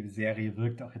finde, die Serie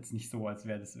wirkt auch jetzt nicht so, als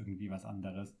wäre das irgendwie was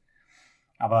anderes.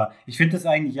 Aber ich finde das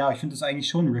eigentlich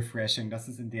schon refreshing, dass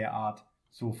es in der Art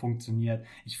so funktioniert.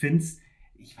 Ich finde es,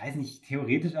 ich weiß nicht,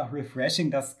 theoretisch auch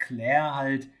refreshing, dass Claire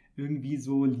halt irgendwie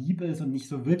so lieb ist und nicht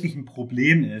so wirklich ein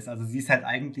Problem ist. Also sie ist halt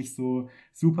eigentlich so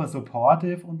super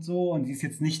supportive und so und sie ist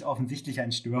jetzt nicht offensichtlich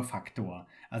ein Störfaktor.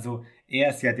 Also er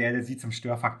ist ja der sie zum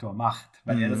Störfaktor macht,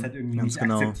 weil er das halt irgendwie nicht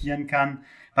akzeptieren kann.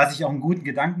 Was ich auch einen guten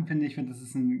Gedanken finde, ich finde, das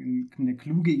ist eine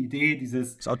kluge Idee,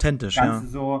 dieses ist authentisch, Ganze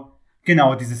so,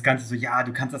 genau, dieses Ganze so,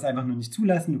 du kannst das einfach nur nicht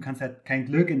zulassen, du kannst halt kein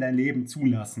Glück in dein Leben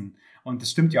zulassen. Und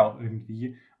das stimmt ja auch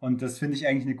irgendwie. Und das finde ich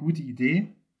eigentlich eine gute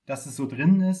Idee, dass es so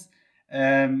drin ist.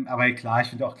 Aber klar, ich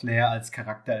finde auch Claire als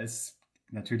Charakter ist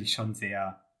natürlich schon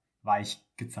sehr weich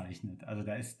gezeichnet. Also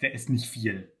der ist nicht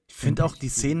viel. Ich finde auch, die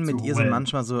Szenen mit ihr sind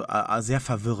manchmal so sehr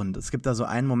verwirrend. Es gibt da so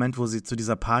einen Moment, wo sie zu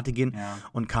dieser Party gehen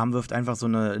und Carm wirft einfach so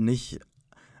eine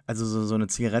so eine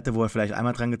Zigarette, wo er vielleicht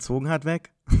einmal dran gezogen hat,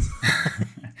 weg. Das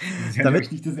ist ja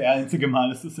nicht das einzige Mal,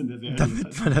 dass das in der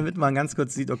Serie damit man ganz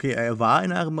kurz sieht, okay, er war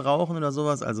in einem Rauchen oder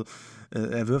sowas, also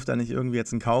er wirft da nicht irgendwie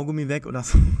jetzt einen Kaugummi weg oder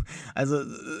so. Also,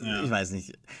 ich weiß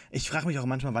nicht. Ich frage mich auch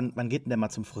manchmal, wann geht denn der mal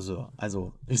zum Friseur?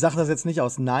 Also, ich sage das jetzt nicht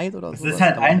aus Neid oder so. Das ist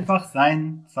halt einfach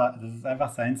sein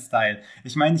Style.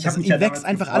 Ich meine, ihm wächst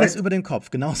einfach alles über den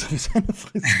Kopf, genauso wie seine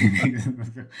Frisur.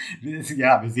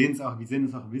 Ja, wir sehen es auch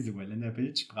visuell. In der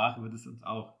Bildsprache wird es uns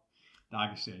auch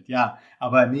dargestellt. Ja,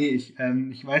 aber nee, ich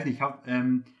weiß nicht, ich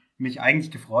habe mich eigentlich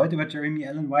gefreut über Jeremy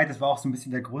Allen White. Das war auch so ein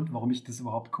bisschen der Grund, warum ich das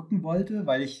überhaupt gucken wollte,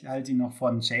 weil ich halt ihn noch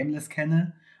von Shameless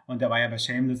kenne. Und der war ja bei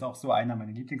Shameless auch so einer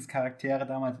meiner Lieblingscharaktere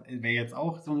damals. Wäre jetzt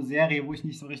auch so eine Serie, wo ich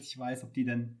nicht so richtig weiß, ob die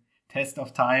denn Test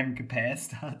of Time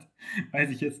gepasst hat.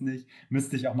 Weiß ich jetzt nicht.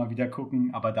 Müsste ich auch mal wieder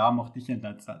gucken. Aber da mochte ich ihn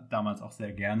damals auch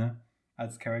sehr gerne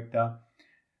als Charakter.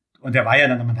 Und der war ja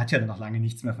dann, man hat ja dann noch lange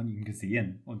nichts mehr von ihm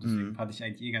gesehen. Und deswegen fand ich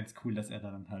eigentlich ganz cool, dass er da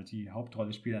dann halt die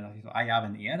Hauptrolle spielt. Da dachte ich so,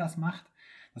 wenn er das macht,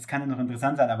 das kann ja noch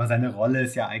interessant sein. Aber seine Rolle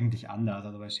ist ja eigentlich anders.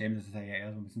 Also bei Shameless ist er ja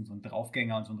eher so ein bisschen so ein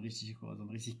Draufgänger und so ein richtig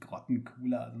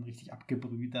grottencooler, so ein richtig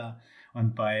abgebrühter.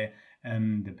 Und bei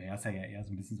The Bear ist er ja eher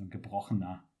so ein bisschen so ein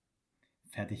gebrochener.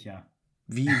 Fertig, ja.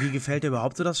 Wie gefällt dir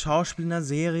überhaupt so das Schauspiel in der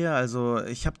Serie? Also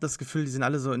ich habe das Gefühl, die sind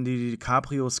alle so in die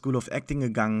DiCaprio School of Acting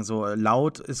gegangen. So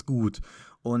laut ist gut.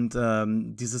 Und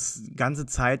dieses ganze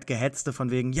Zeit Gehetzte von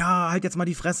wegen, ja, halt jetzt mal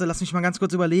die Fresse, lass mich mal ganz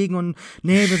kurz überlegen und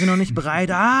nee, wir sind noch nicht bereit.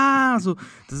 So,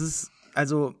 das ist,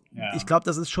 also, ich glaube,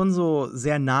 das ist schon so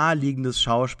sehr naheliegendes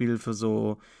Schauspiel für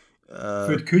so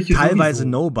für die Küche teilweise sowieso.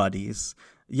 Nobodies.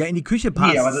 Ja, in die Küche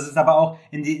passt. Nee, aber das ist aber auch,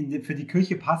 für die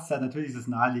Küche passt es halt natürlich, ist es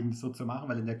naheliegend, das so zu machen,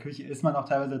 weil in der Küche ist man auch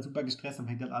teilweise halt super gestresst und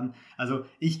fängt halt an. Also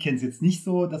ich kenne es jetzt nicht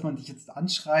so, dass man dich jetzt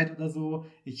anschreit oder so.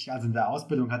 Also in der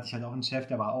Ausbildung hatte ich halt auch einen Chef,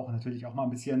 der war auch natürlich auch mal ein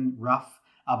bisschen rough,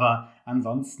 aber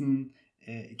ansonsten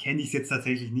kenne ich es jetzt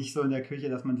tatsächlich nicht so in der Küche,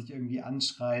 dass man dich irgendwie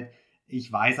anschreit.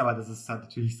 Ich weiß aber, dass es halt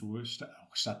natürlich so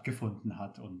auch stattgefunden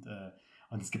hat und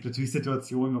es gibt natürlich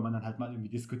Situationen, wo man dann halt mal irgendwie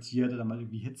diskutiert oder mal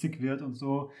irgendwie hitzig wird und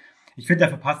so. Ich finde, der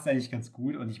verpasst es eigentlich ganz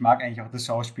gut und ich mag eigentlich auch das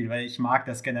Schauspiel, weil ich mag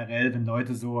das generell, wenn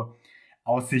Leute so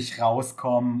aus sich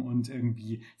rauskommen und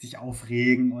irgendwie sich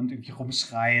aufregen und irgendwie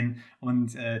rumschreien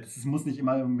und das muss nicht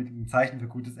immer mit einem Zeichen für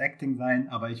gutes Acting sein,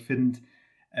 aber ich finde,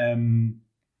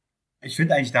 Ich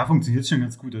finde eigentlich, da funktioniert es schon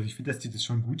ganz gut. Also ich finde, dass die das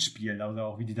schon gut spielen. Also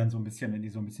auch wie die dann so ein bisschen, wenn die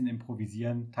so ein bisschen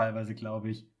improvisieren, teilweise,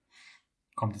 glaube ich,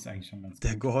 kommt es eigentlich schon ganz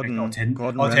Der gut. Gordon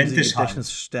Ramsay Authentisch halt.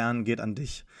 Gedächtnisstern geht an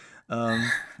dich. Ähm,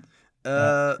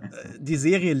 Ja. die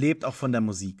Serie lebt auch von der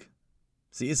Musik.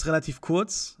 Sie ist relativ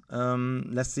kurz,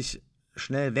 lässt sich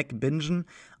schnell wegbingen.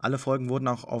 Alle Folgen wurden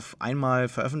auch auf einmal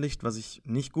veröffentlicht, was ich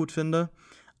nicht gut finde.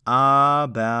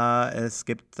 Aber es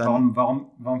gibt dann.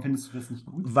 Warum findest du das nicht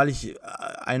gut? Weil ich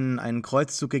einen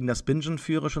Kreuzzug gegen das Bingen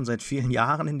führe, schon seit vielen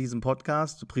Jahren in diesem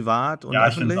Podcast, privat und Ja,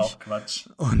 ich finde es öffentlich. auch Quatsch.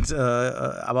 Und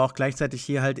aber auch gleichzeitig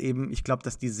hier halt eben, ich glaube,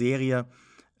 dass die Serie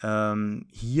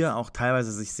hier auch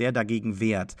teilweise sich sehr dagegen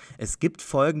wehrt. Es gibt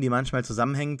Folgen, die manchmal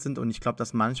zusammenhängend sind und ich glaube,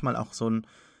 dass manchmal auch so ein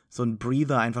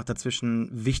Breather einfach dazwischen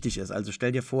wichtig ist. Also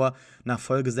stell dir vor, nach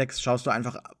Folge 6 schaust du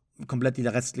einfach komplett die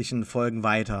restlichen Folgen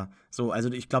weiter. So,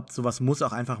 also ich glaube, sowas muss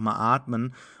auch einfach mal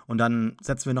atmen und dann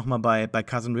setzen wir nochmal bei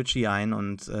Cousin Richie ein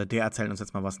und der erzählt uns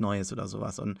jetzt mal was Neues oder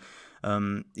sowas. Und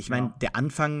ich meine, der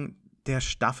Anfang der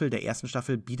ersten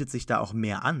Staffel, bietet sich da auch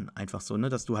mehr an, einfach so, ne,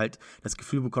 dass du halt das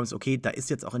Gefühl bekommst, okay, da ist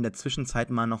jetzt auch in der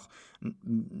Zwischenzeit mal noch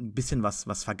ein bisschen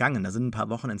was vergangen. Da sind ein paar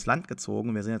Wochen ins Land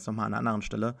gezogen, wir sind jetzt nochmal an einer anderen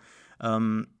Stelle.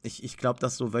 Ich glaube,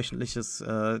 dass so wöchentliches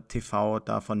TV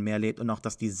davon mehr lebt und auch,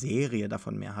 dass die Serie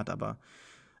davon mehr hat, aber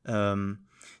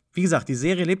wie gesagt, die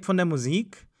Serie lebt von der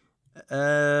Musik.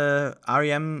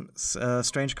 R.E.M's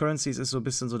Strange Currencies ist so ein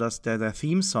bisschen so der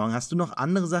Theme-Song. Hast du noch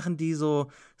andere Sachen, die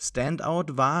so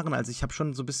Standout waren? Also ich habe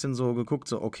schon so ein bisschen so geguckt,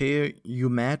 so okay, You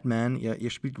Madman, ihr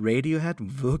spielt Radiohead,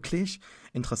 wirklich?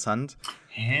 Interessant.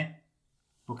 Hä?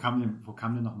 Wo kam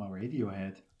denn nochmal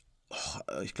Radiohead?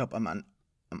 Ich glaube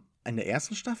in der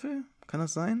ersten Staffel, kann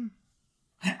das sein?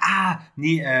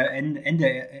 Nee,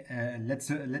 Ende,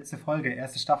 letzte Folge,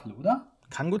 erste Staffel, oder?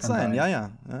 Kann gut sein,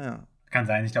 ja. Kann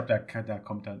sein, ich glaube, da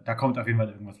kommt auf jeden Fall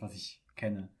irgendwas, was ich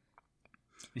kenne.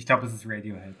 Ich glaube, es ist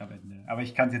Radiohead am Ende. Aber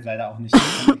ich kann es jetzt leider auch nicht,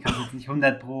 ich kann es jetzt nicht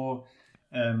 100%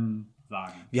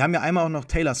 sagen. Wir haben ja einmal auch noch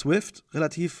Taylor Swift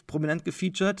relativ prominent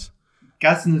gefeatured.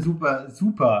 Das ist eine super.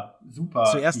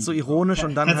 Zuerst so ironisch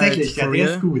und dann tatsächlich, halt for der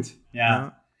real. ist gut.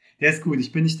 Ja. Der ist gut.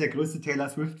 Ich bin nicht der größte Taylor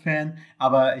Swift-Fan,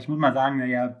 aber ich muss mal sagen,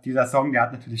 naja, dieser Song, der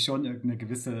hat natürlich schon irgendeine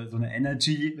gewisse, so eine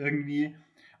Energy irgendwie.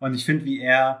 Und ich finde, wie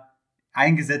er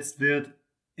eingesetzt wird,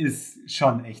 ist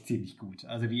schon echt ziemlich gut.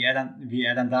 Also wie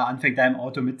er dann da anfängt, da im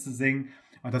Auto mitzusingen.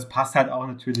 Und das passt halt auch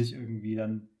natürlich irgendwie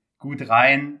dann gut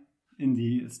rein in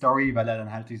die Story, weil er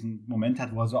dann halt diesen Moment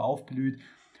hat, wo er so aufblüht.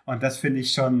 Und das finde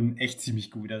ich schon echt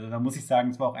ziemlich gut. Also da muss ich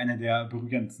sagen, es war auch eine der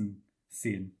berührendsten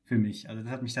Szenen für mich. Also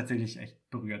das hat mich tatsächlich echt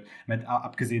berührt.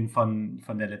 Abgesehen von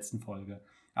der letzten Folge.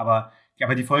 Aber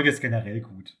die Folge ist generell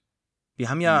gut. Wir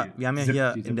haben ja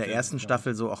hier in der ersten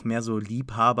Staffel so auch mehr so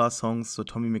Liebhaber-Songs, so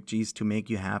Tommy McGee's To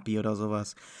Make You Happy oder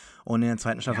sowas. Und in der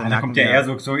zweiten Staffel merken wir eher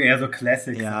so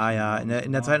Classics. Ja.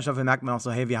 In der zweiten Staffel merkt man auch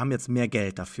so, hey, wir haben jetzt mehr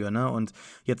Geld dafür, ne? Und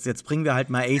jetzt bringen wir halt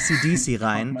mal AC/DC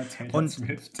rein. Und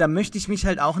da möchte ich mich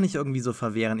halt auch nicht irgendwie so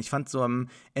verwehren. Ich fand so am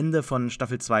Ende von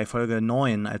Staffel 2, Folge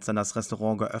 9, als dann das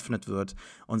Restaurant geöffnet wird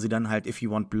und sie dann halt If You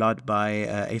Want Blood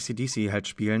bei AC/DC halt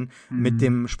spielen, mit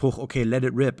dem Spruch, okay, let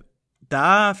it rip.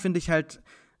 Da finde ich halt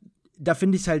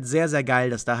sehr, sehr geil,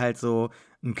 dass da halt so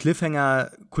ein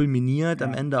Cliffhanger kulminiert,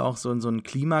 am Ende auch so einen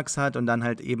Klimax hat und dann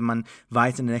halt eben man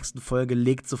weiß, in der nächsten Folge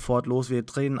legt sofort los, wir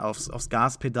drehen aufs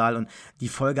Gaspedal und die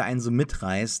Folge einen so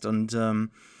mitreißt und da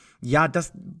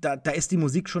ist die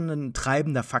Musik schon ein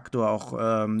treibender Faktor auch.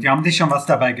 Die haben sich schon was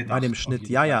dabei gedacht. Bei dem Schnitt,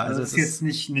 ja. Also das ist jetzt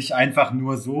nicht einfach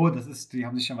nur so, die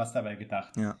haben sich schon was dabei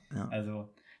gedacht. Ja.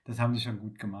 Also das haben sie schon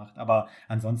gut gemacht. Aber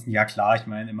ansonsten, ja klar, ich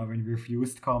meine, immer wenn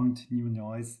Refused kommt, New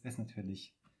Noise, ist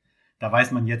natürlich, da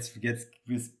weiß man jetzt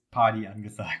ist Party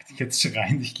angesagt. Jetzt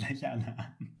schreien sich gleich alle an.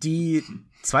 Die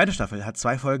zweite Staffel hat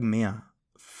 2 Folgen mehr.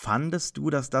 Fandest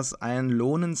du, dass das ein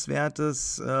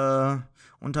lohnenswertes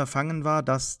Unterfangen war,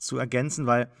 das zu ergänzen?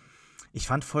 Weil ich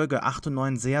fand Folge 8 und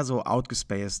 9 sehr so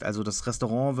outgespaced. Also das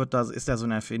Restaurant ist ja so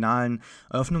in der finalen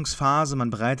Eröffnungsphase, man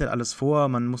bereitet alles vor,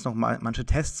 man muss noch manche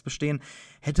Tests bestehen.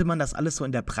 Hätte man das alles so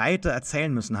in der Breite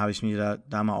erzählen müssen, habe ich mir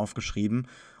da mal aufgeschrieben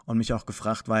und mich auch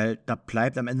gefragt, weil da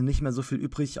bleibt am Ende nicht mehr so viel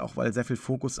übrig, auch weil sehr viel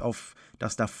Fokus auf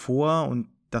das davor und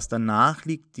das danach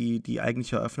liegt, die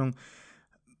eigentliche Eröffnung.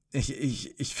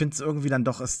 Ich finde es irgendwie dann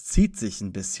doch, es zieht sich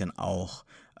ein bisschen auch.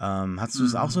 Hast du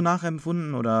es auch so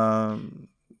nachempfunden oder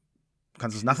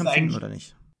kannst du es nachempfinden oder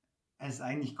nicht? Es ist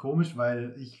eigentlich komisch,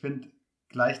 weil ich finde,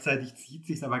 gleichzeitig zieht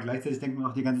sich's, aber gleichzeitig denkt man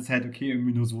auch die ganze Zeit, okay,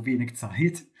 irgendwie nur so wenig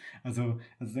Zeit. Also,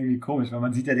 das ist irgendwie komisch, weil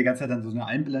man sieht ja die ganze Zeit dann so eine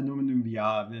Einblendung irgendwie,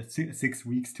 ja, 6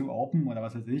 weeks to open oder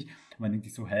was weiß ich. Und man denkt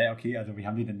sich so, hä, okay, also wie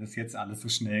haben die denn das jetzt alles so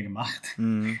schnell gemacht?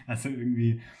 Also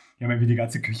irgendwie, die haben irgendwie die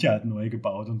ganze Küche halt neu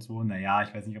gebaut und so. Naja,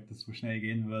 ich weiß nicht, ob das so schnell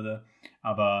gehen würde,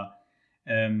 aber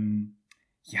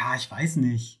ja, ich weiß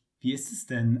nicht. Wie ist es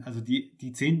denn? Also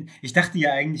die 10, ich dachte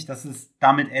ja eigentlich, dass es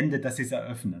damit endet, dass sie es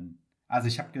eröffnen. Also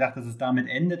ich habe gedacht, dass es damit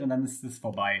endet und dann ist es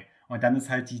vorbei. Und dann ist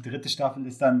halt die 3. Staffel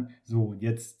ist dann so,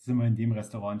 jetzt sind wir in dem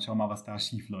Restaurant, schau mal, was da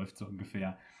schief läuft, so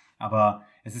ungefähr. Aber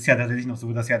es ist ja tatsächlich noch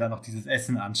so, dass ja dann noch dieses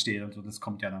Essen ansteht und so, das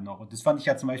kommt ja dann noch. Und das fand ich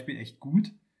ja zum Beispiel echt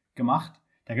gut gemacht.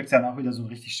 Da gibt es ja dann auch wieder so einen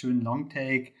richtig schönen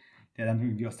Longtake, der dann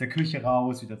irgendwie aus der Küche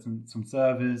raus, wieder zum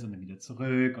Service und dann wieder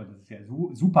zurück. Und das ist ja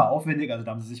super aufwendig. Also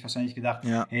da haben sie sich wahrscheinlich gedacht,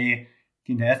 hey,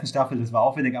 in der ersten Staffel, das war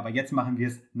aufwendig, aber jetzt machen wir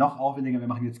es noch aufwendiger. Wir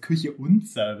machen jetzt Küche und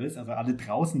Service. Also alle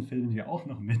draußen filmen wir auch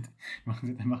noch mit.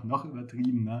 Machen es einfach noch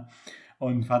übertrieben. Ne?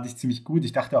 Und fand ich ziemlich gut.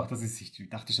 Ich dachte auch, ich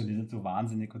dachte schon, die sind so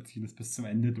wahnsinnig und ziehen das bis zum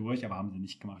Ende durch, aber haben sie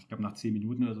nicht gemacht. Ich glaube, nach 10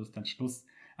 Minuten oder so ist dann Schluss.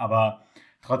 Aber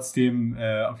trotzdem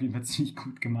auf jeden Fall ziemlich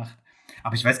gut gemacht.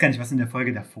 Aber ich weiß gar nicht, was in der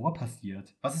Folge davor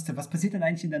passiert. Was passiert denn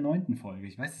eigentlich in der 9. Folge?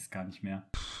 Ich weiß es gar nicht mehr.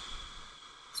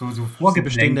 So Sie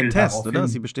bestehen den Test, oder?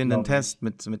 Sie bestehen den Test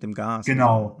mit dem Gas.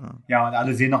 Genau. So. Ja, und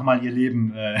alle sehen nochmal ihr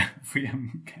Leben vor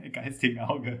ihrem geistigen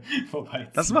Auge vorbei.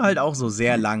 Das war halt auch so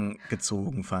sehr lang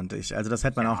gezogen, fand ich. Also das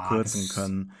hätte man auch kürzen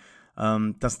können.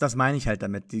 Das meine ich halt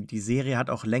damit. Die Serie hat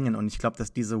auch Längen und ich glaube,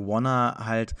 dass diese Warner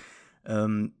halt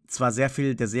zwar sehr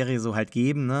viel der Serie so halt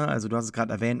geben, ne? Also du hast es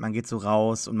gerade erwähnt, man geht so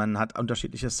raus und man hat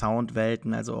unterschiedliche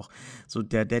Soundwelten, also auch so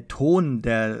der Ton,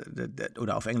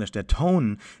 oder auf Englisch der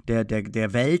Ton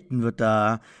der Welten wird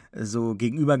da so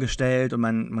gegenübergestellt und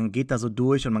man geht da so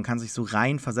durch und man kann sich so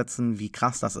reinversetzen, wie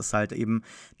krass das ist halt eben,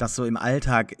 das so im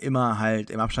Alltag immer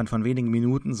halt im Abstand von wenigen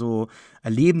Minuten so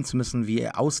erleben zu müssen, wie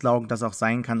auslaugend das auch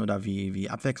sein kann oder wie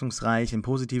abwechslungsreich im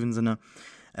positiven Sinne.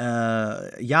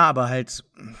 Ja, aber halt,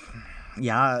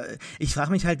 ja, ich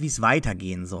frage mich halt, wie es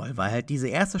weitergehen soll, weil halt diese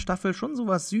erste Staffel schon so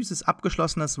was Süßes,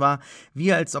 Abgeschlossenes war,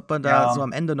 wie als ob man da so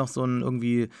am Ende noch so ein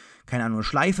irgendwie, keine Ahnung, eine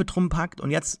Schleife drum packt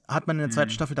und jetzt hat man in der 2.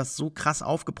 Staffel das so krass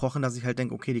aufgebrochen, dass ich halt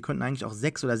denke, okay, die könnten eigentlich auch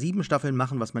 6 oder 7 Staffeln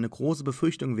machen, was meine große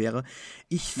Befürchtung wäre.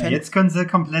 Jetzt können sie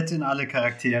komplett in alle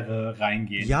Charaktere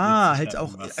reingehen. Ja, halt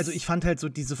auch, also ich fand halt so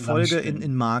diese Folge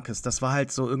in Marcus, das war halt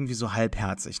so irgendwie so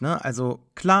halbherzig, ne? Also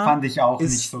klar, fand ich auch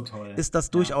nicht so toll. Ist das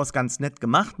durchaus ganz nett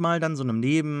gemacht, mal dann so einem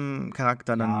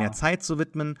Nebencharakter dann mehr Zeit zu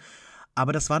widmen.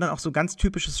 Aber das war dann auch so ganz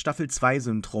typisches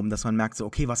Staffel-2-Syndrom, dass man merkt so,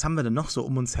 okay, was haben wir denn noch so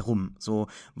um uns herum? So,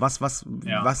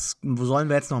 wo sollen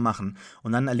wir jetzt noch machen?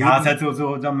 Und dann erleben es ist halt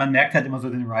so, man merkt halt immer so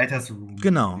den Writers Room.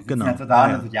 Genau. Halt so da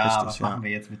richtig, was machen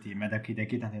wir jetzt mit dem? Okay, der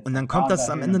geht dann jetzt. Und dann kommt das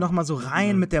am Ende noch mal so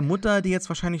rein mit der Mutter, die jetzt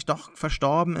wahrscheinlich doch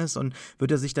verstorben ist und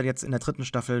wird er sich dann jetzt in der 3.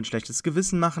 Staffel ein schlechtes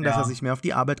Gewissen machen, dass er sich mehr auf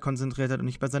die Arbeit konzentriert hat und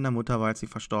nicht bei seiner Mutter war, als sie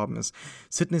verstorben ist.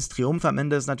 Sydneys Triumph am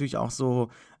Ende ist natürlich auch so,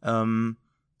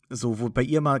 wo bei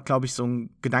ihr mal, glaube ich, so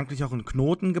gedanklich auch ein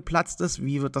Knoten geplatzt ist.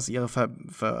 Wie wird das ihre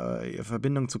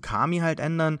Verbindung zu Kami halt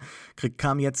ändern? Kriegt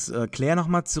Kami jetzt Claire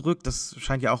nochmal zurück? Das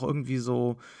scheint ja auch irgendwie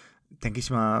so, denke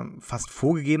ich mal, fast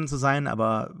vorgegeben zu sein,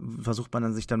 aber versucht man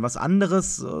dann sich dann was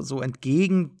anderes so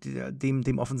entgegen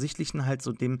dem Offensichtlichen halt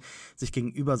so dem sich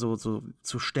gegenüber so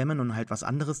zu stemmen und halt was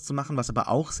anderes zu machen, was aber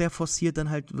auch sehr forciert dann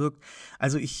halt wirkt.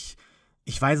 Also ich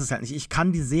weiß es halt nicht. Ich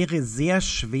kann die Serie sehr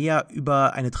schwer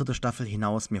über eine 3. Staffel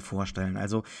hinaus mir vorstellen.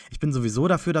 Also ich bin sowieso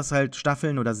dafür, dass halt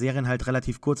Staffeln oder Serien halt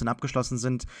relativ kurz und abgeschlossen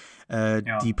sind.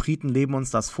 Die Briten leben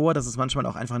uns das vor, dass es manchmal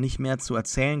auch einfach nicht mehr zu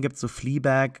erzählen gibt. So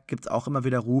Fleabag gibt es auch immer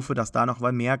wieder Rufe, dass da noch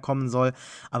mal mehr kommen soll.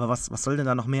 Aber was soll denn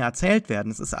da noch mehr erzählt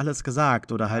werden? Es ist alles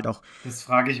gesagt. Oder halt auch das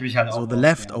frage ich mich halt so auch. The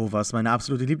Leftovers, meine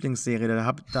absolute Lieblingsserie.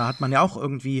 Da hat man ja auch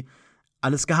irgendwie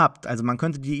alles gehabt. Also man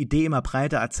könnte die Idee immer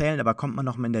breiter erzählen, aber kommt man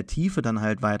noch mal in der Tiefe dann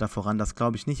halt weiter voran? Das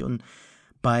glaube ich nicht. Und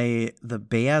bei The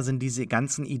Bear sind diese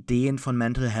ganzen Ideen von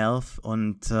Mental Health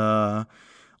und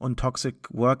Toxic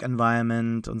Work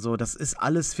Environment und so, das ist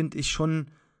alles, finde ich,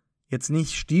 schon jetzt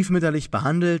nicht stiefmütterlich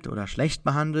behandelt oder schlecht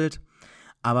behandelt,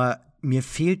 aber mir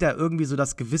fehlt da irgendwie so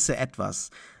das gewisse Etwas.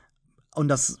 Und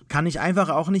das kann ich einfach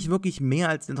auch nicht wirklich mehr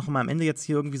als noch mal am Ende jetzt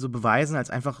hier irgendwie so beweisen, als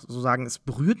einfach so sagen, es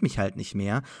berührt mich halt nicht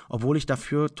mehr, obwohl ich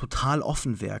dafür total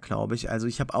offen wäre, glaube ich. Also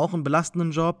ich habe auch einen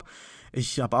belastenden Job,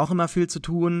 ich habe auch immer viel zu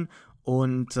tun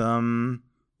und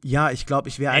ich glaube,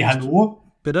 ich wäre eigentlich… Hallo?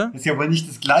 Bitte? Das ist ja wohl nicht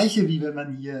das Gleiche, wie wenn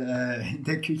man hier in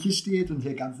der Küche steht und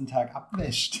hier den ganzen Tag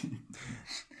abwäscht.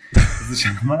 Das ist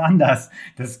schon nochmal anders.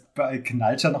 Das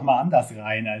knallt schon nochmal anders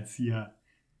rein als hier.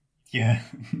 Ja,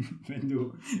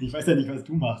 ich weiß ja nicht, was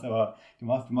du machst, aber du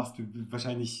machst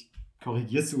wahrscheinlich,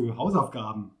 korrigierst du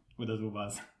Hausaufgaben oder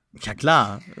sowas. Ja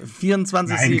klar,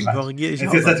 24/7, korrigiere ich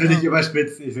auch. Ist jetzt natürlich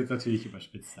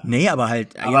überspitzt. Nee, aber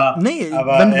halt, aber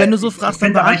wenn du so fragst,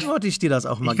 dann beantworte ich dir das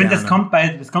auch mal gerne. Ich finde,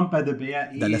 das kommt bei The Bear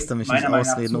da lässt er mich nicht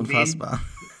ausreden, unfassbar.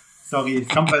 Es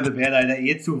kommt bei The Bear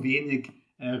leider zu wenig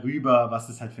rüber, was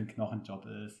das halt für ein Knochenjob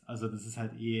ist. Also das ist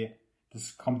halt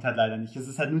das kommt halt leider nicht. Es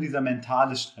ist halt nur dieser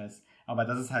mentale Stress. Aber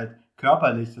das ist halt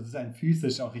körperlich, das ist einen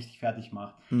physisch auch richtig fertig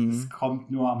macht. Das kommt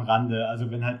nur am Rande.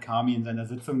 Also wenn halt Kami in seiner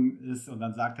Sitzung ist und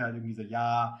dann sagt er halt irgendwie so,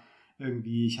 ja,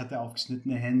 irgendwie, ich hatte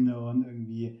aufgeschnittene Hände und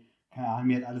irgendwie, keine Ahnung,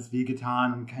 mir hat alles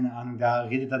wehgetan und keine Ahnung, da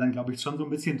redet er dann, glaube ich, schon so ein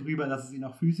bisschen drüber, dass es ihn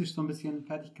auch physisch so ein bisschen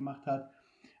fertig gemacht hat.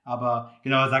 Aber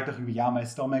genau, er sagt auch irgendwie, ja, my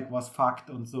stomach was fucked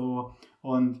und so.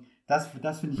 Und das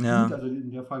finde ich gut, also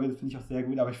in der Folge finde ich auch sehr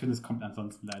gut, aber ich finde, es kommt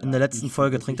ansonsten leider. In der letzten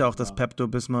Folge trinkt er auch das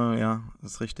Pepto-Bismol, ja,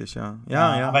 das ist richtig, ja.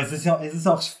 Aber es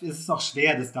ist auch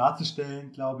schwer, das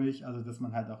darzustellen, glaube ich, also dass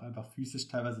man halt auch einfach physisch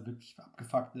teilweise wirklich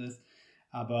abgefuckt ist,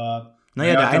 aber...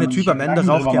 Naja, der eine Typ am Ende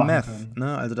raucht ja Meth,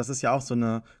 ne? Also das ist ja auch so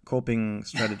eine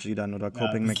Coping-Strategy dann oder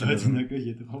Coping-Mechanism.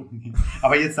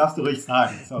 Aber jetzt darfst du ruhig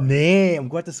sagen. Sorry. Nee, um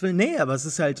Gottes Willen, nee, aber es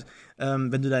ist halt,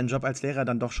 wenn du deinen Job als Lehrer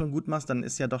dann doch schon gut machst, dann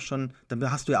ist ja doch schon, dann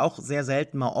hast du ja auch sehr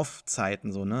selten mal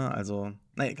Off-Zeiten so, ne? Also,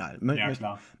 na egal,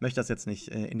 möchte das jetzt nicht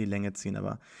in die Länge ziehen,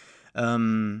 aber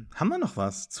haben wir noch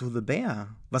was zu The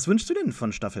Bear? Was wünschst du denn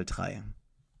von Staffel 3?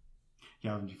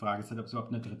 Ja, und die Frage ist halt, ob es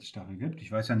überhaupt eine dritte Staffel gibt. Ich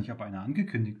weiß ja nicht, ob eine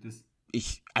angekündigt ist.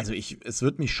 Es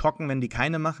wird mich schocken, wenn die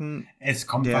keine machen. Es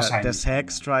kommt wahrscheinlich. Der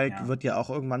SAG-Strike wird ja auch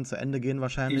irgendwann zu Ende gehen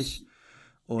wahrscheinlich.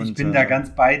 Ich bin da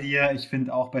ganz bei dir. Ich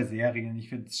finde auch bei Serien, ich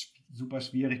finde es super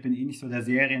schwierig. Ich bin nicht so der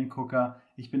Seriengucker.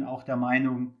 Ich bin auch der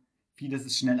Meinung, vieles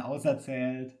ist schnell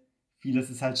auserzählt. Vieles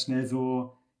ist halt schnell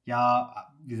so, ja,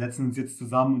 wir setzen uns jetzt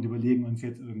zusammen und überlegen uns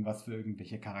jetzt irgendwas für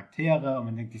irgendwelche Charaktere. Und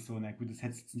man denkt sich so, na gut, das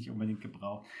hätte es jetzt nicht unbedingt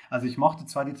gebraucht. Also ich mochte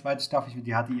zwar die zweite Staffel,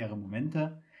 die hatte ihre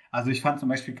Momente. Also ich fand zum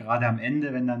Beispiel gerade am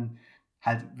Ende, wenn dann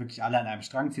halt wirklich alle an einem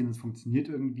Strang ziehen und es funktioniert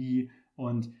irgendwie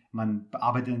und man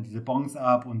bearbeitet dann diese Bongs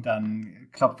ab und dann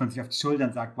klopft man sich auf die Schulter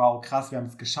und sagt, wow, krass, wir haben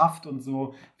es geschafft und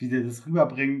so, wie der das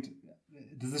rüberbringt,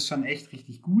 das ist schon echt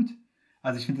richtig gut.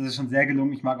 Also ich finde, das ist schon sehr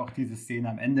gelungen. Ich mag auch diese Szene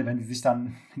am Ende, wenn die sich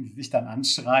dann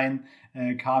anschreien,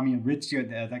 Kami und Richie,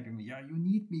 und er sagt irgendwie, ja, you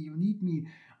need me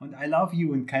und I love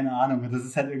you und keine Ahnung. Und das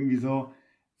ist halt irgendwie so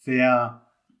sehr...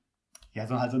 Ja,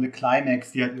 so halt so eine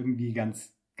Climax, die halt irgendwie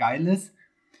ganz geil ist.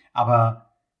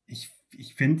 Aber ich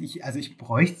finde, ich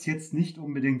bräuchte es jetzt nicht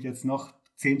unbedingt jetzt noch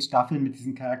 10 Staffeln mit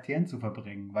diesen Charakteren zu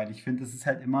verbringen, weil ich finde, das ist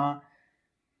halt immer,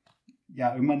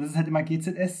 ja, irgendwann ist es halt immer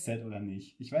GZSZ, oder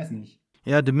nicht? Ich weiß nicht.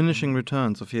 Ja, Diminishing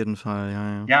Returns auf jeden Fall,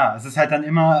 ja. Ja, es sind ja dann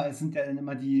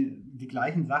immer die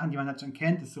gleichen Sachen, die man halt schon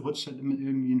kennt. Es rutscht halt immer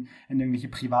irgendwie in irgendwelche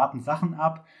privaten Sachen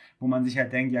ab, wo man sich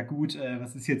halt denkt, ja gut,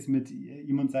 was ist jetzt mit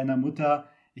ihm und seiner Mutter?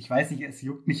 Ich weiß nicht, es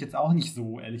juckt mich jetzt auch nicht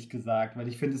so, ehrlich gesagt, weil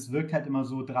ich finde, es wirkt halt immer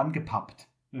so dran gepappt,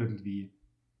 irgendwie.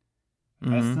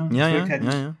 Weißt du?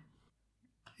 Ja.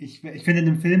 Ich finde, in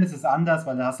dem Film ist es anders,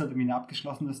 weil da hast du halt irgendwie eine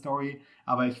abgeschlossene Story,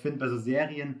 aber ich finde, bei so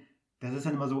Serien, das ist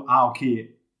dann immer so,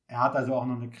 okay, er hat also auch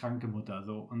noch eine kranke Mutter,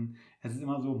 so, und es ist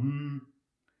immer so,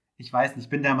 ich weiß nicht, ich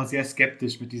bin da immer sehr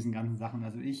skeptisch mit diesen ganzen Sachen,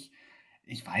 also ich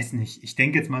weiß nicht, ich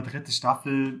denke jetzt mal, 3.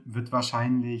 Staffel wird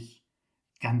wahrscheinlich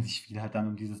ganz sich viel halt dann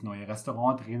um dieses neue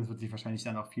Restaurant drehen. Es wird sich wahrscheinlich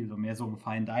dann auch viel so mehr so um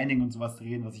Fine Dining und sowas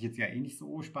drehen, was ich jetzt ja nicht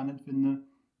so spannend finde.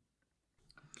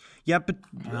 Ja,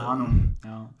 keine Ahnung.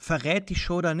 Ja. Verrät die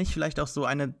Show da nicht vielleicht auch so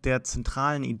eine der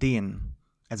zentralen Ideen?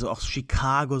 Also auch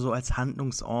Chicago so als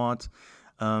Handlungsort.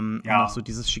 Und auch so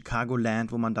dieses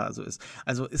Chicagoland, wo man da so ist.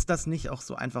 Also ist das nicht auch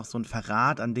so einfach so ein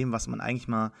Verrat an dem, was man eigentlich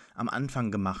mal am Anfang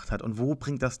gemacht hat? Und wo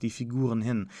bringt das die Figuren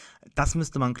hin? Das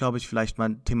müsste man, glaube ich, vielleicht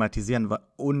mal thematisieren.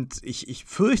 Und ich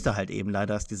fürchte halt eben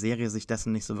leider, dass die Serie sich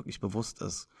dessen nicht so wirklich bewusst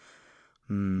ist.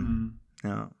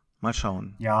 Ja, mal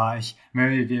schauen. Ja,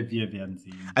 wir werden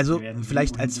sehen. Also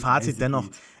vielleicht als Fazit dennoch,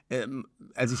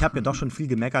 also ich habe ja doch schon viel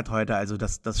gemeckert heute, also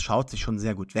das schaut sich schon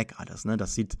sehr gut weg alles, ne?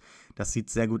 Das sieht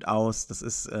sehr gut aus, das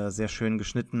ist sehr schön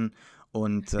geschnitten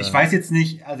und ich weiß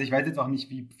jetzt auch nicht,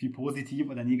 wie positiv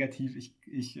oder negativ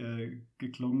ich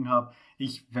geklungen habe.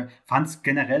 Ich fand es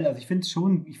generell, also ich finde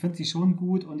sie schon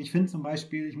gut und ich finde zum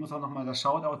Beispiel, ich muss auch nochmal das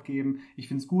Shoutout geben, ich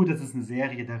finde es gut, dass es eine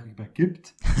Serie darüber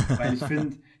gibt, weil ich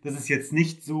finde, das ist jetzt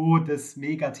nicht so das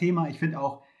Mega-Thema. Ich finde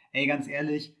auch, ganz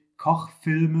ehrlich,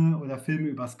 Kochfilme oder Filme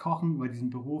übers Kochen, über diesen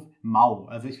Beruf, mau.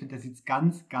 Also ich finde, da sieht es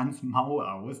ganz, ganz mau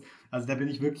aus. Also da bin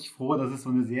ich wirklich froh, dass es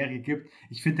so eine Serie gibt.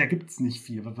 Ich finde, da gibt es nicht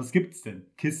viel. Was gibt's denn?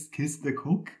 Kiss the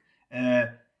Cook?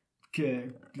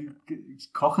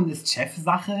 Kochen ist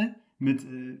Chefsache mit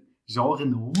Jean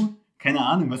Reno? keine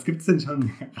Ahnung, was gibt's denn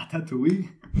schon? Ratatouille?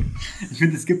 Ich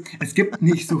finde, es gibt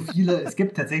nicht so viele, es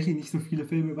gibt tatsächlich nicht so viele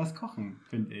Filme übers Kochen,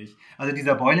 finde ich. Also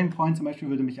dieser Boiling Point zum Beispiel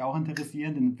würde mich auch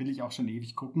interessieren, den will ich auch schon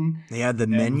ewig gucken. Naja, The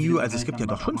Menu, also es gibt ja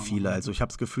doch schon viele. Also ich habe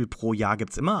das Gefühl, pro Jahr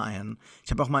gibt's immer einen.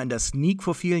 Ich habe auch mal in der Sneak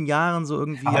vor vielen Jahren so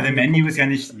irgendwie. Aber The Menu ist ja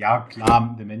nicht, ja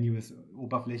klar, The Menu ist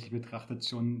oberflächlich betrachtet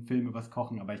schon ein Film übers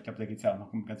Kochen, aber ich glaube, da geht es ja auch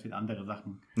noch um ganz viele andere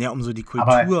Sachen. Ja, um so die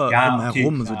Kultur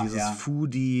drumherum, so dieses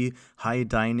Foodie,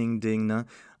 High-Dining-Ding, ne?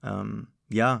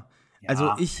 Ja,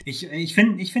 also ich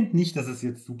finde nicht, dass es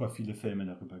jetzt super viele Filme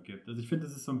darüber gibt. Also ich finde,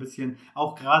 das ist so ein bisschen,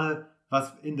 auch gerade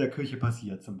was in der Küche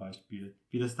passiert zum Beispiel,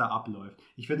 wie das da abläuft.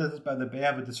 Ich finde, das ist bei The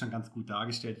Bear wird das schon ganz gut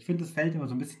dargestellt. Ich finde, das fällt immer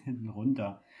so ein bisschen hinten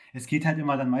runter. Es geht halt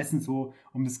immer dann meistens so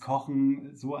um das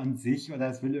Kochen so an sich oder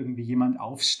es will irgendwie jemand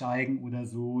aufsteigen oder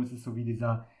so. Es ist so wie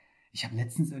ich habe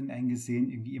letztens irgendeinen gesehen,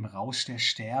 irgendwie im Rausch der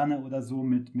Sterne oder so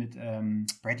mit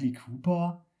Bradley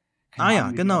Cooper.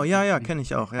 Genau, kenne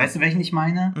ich auch. Ja. Weißt du, welchen ich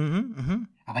meine? Mhm.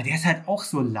 Aber der ist halt auch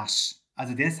so lasch.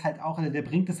 Also der ist halt auch, der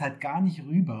bringt es halt gar nicht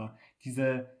rüber.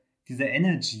 Diese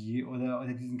Energy oder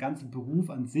diesen ganzen Beruf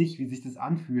an sich, wie sich das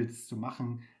anfühlt, das zu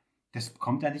machen, das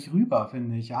kommt da nicht rüber,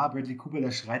 finde ich. Ja, Bradley Cooper,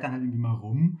 der schreit dann halt irgendwie mal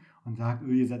rum und sagt,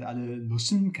 ihr seid alle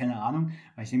Luschen, keine Ahnung.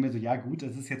 Aber ich denke mir so, ja gut,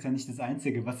 das ist jetzt ja nicht das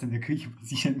Einzige, was in der Küche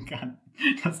passieren kann,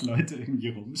 dass Leute irgendwie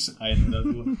rumschreien oder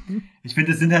so. Ich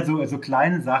finde, es sind halt so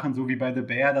kleine Sachen, so wie bei The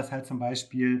Bear, dass halt zum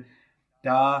Beispiel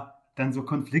da dann so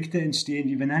Konflikte entstehen,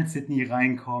 wie wenn halt Sydney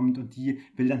reinkommt und die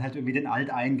will dann halt irgendwie den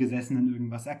Alteingesessenen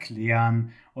irgendwas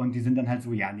erklären und die sind dann halt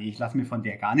so, ja nee, ich lasse mir von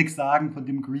der gar nichts sagen, von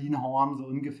dem Greenhorn so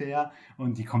ungefähr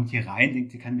und die kommt hier rein,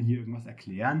 denkt, die kann mir hier irgendwas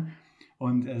erklären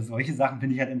und solche Sachen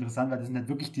finde ich halt interessant, weil das sind halt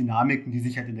wirklich Dynamiken, die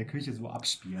sich halt in der Küche so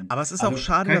abspielen. Aber es ist auch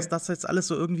schade, dass das jetzt alles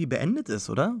so irgendwie beendet ist,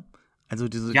 oder? Also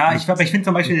ich finde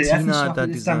zum Beispiel, in der ersten Staffel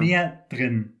ist da mehr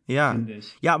drin, finde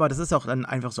ich. Ja, aber das ist auch dann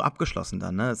einfach so abgeschlossen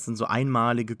dann, ne? Es sind so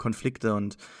einmalige Konflikte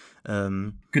und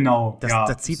genau,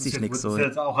 da zieht sich nichts so. Das ist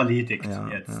jetzt auch erledigt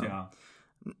jetzt. Ja.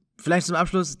 Vielleicht zum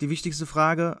Abschluss die wichtigste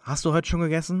Frage. Hast du heute schon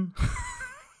gegessen?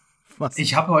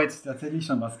 Ich habe heute tatsächlich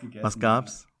schon was gegessen. Was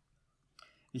gab's?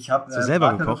 Ich habe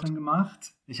selber gekocht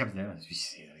gemacht. Ich habe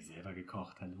selber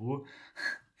gekocht, hallo.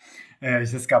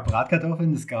 Es gab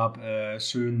Bratkartoffeln, es gab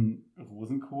schön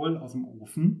Rosenkohl aus dem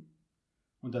Ofen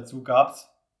und dazu gab es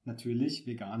natürlich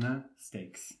vegane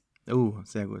Steaks. Oh,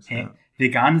 sehr gut.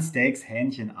 Vegane Steaks,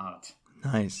 Hähnchenart.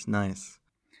 Nice.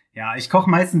 Ja, ich koche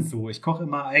meistens so. Ich koche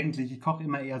immer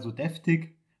eher so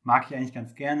deftig, mag ich eigentlich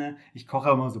ganz gerne. Ich koche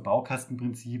immer so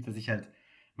Baukastenprinzip, dass ich halt,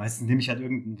 meistens nehme ich halt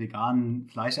irgendeinen veganen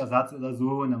Fleischersatz oder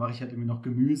so und dann mache ich halt irgendwie noch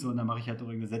Gemüse und dann mache ich halt auch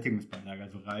irgendeine Sättigungsbeilage,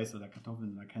 also Reis oder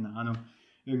Kartoffeln oder keine Ahnung.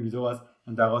 Irgendwie sowas.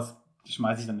 Und daraus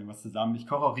schmeiße ich dann irgendwas zusammen. Ich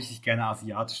koche auch richtig gerne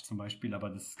asiatisch zum Beispiel, aber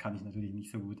das kann ich natürlich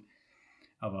nicht so gut.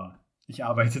 Aber ich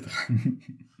arbeite dran.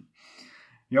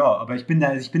 Ja, aber ich bin,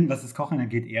 was das Kochen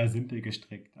angeht, eher simpel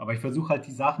gestrickt. Aber ich versuche halt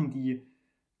die Sachen, die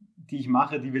ich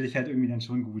mache, die will ich halt irgendwie dann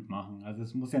schon gut machen. Also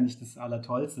es muss ja nicht das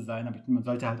Allertollste sein, aber man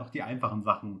sollte halt auch die einfachen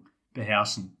Sachen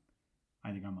beherrschen.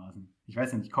 Einigermaßen. Ich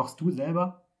weiß ja nicht, kochst du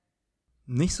selber?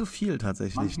 Nicht so viel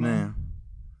tatsächlich, nee.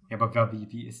 Ja, aber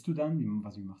wie isst du dann? Wie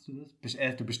machst du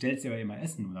das? Du bestellst ja immer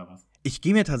Essen, oder was? Ich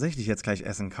gehe mir tatsächlich jetzt gleich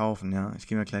Essen kaufen, ja. Ich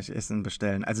gehe mir gleich Essen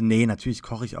bestellen. Also nee, natürlich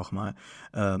koche ich auch mal.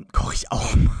 Koche ich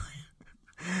auch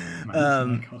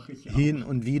hin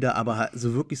und wieder, aber halt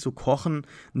so wirklich so kochen.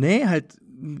 Nee, halt,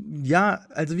 ja,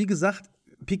 also wie gesagt,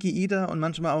 Picky Eater und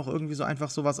manchmal auch irgendwie so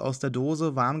einfach sowas aus der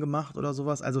Dose, warm gemacht oder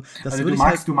sowas. Also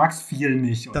du magst viel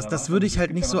nicht, oder das würde ich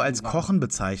halt nicht so als Kochen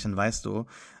bezeichnen, weißt du.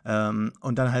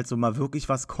 Und dann halt so mal wirklich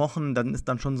was kochen, dann ist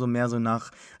dann schon so mehr so nach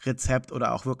Rezept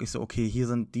oder auch wirklich so, okay, hier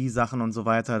sind die Sachen und so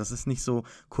weiter. Das ist nicht so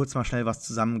kurz mal schnell was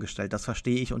zusammengestellt. Das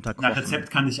verstehe ich unter Kochen. Nach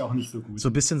Rezept kann ich auch nicht so gut. So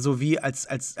ein bisschen so wie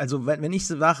also wenn ich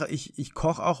so sage, ich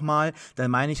koche auch mal, dann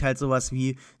meine ich halt sowas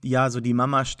wie, ja, so die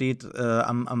Mama steht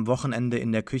am Wochenende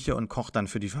in der Küche und kocht dann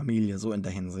für die Familie, so in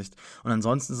der Hinsicht. Und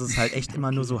ansonsten ist es halt echt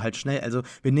immer nur so halt schnell. Also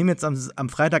wir nehmen jetzt am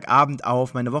Freitagabend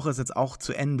auf, meine Woche ist jetzt auch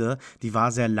zu Ende, die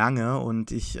war sehr lange und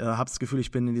ich habe das Gefühl,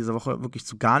 ich bin in dieser Woche wirklich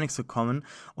zu gar nichts gekommen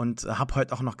und habe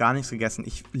heute auch noch gar nichts gegessen.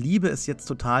 Ich liebe es jetzt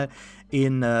total,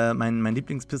 in mein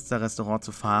Lieblingspizza-Restaurant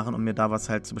zu fahren, um mir da was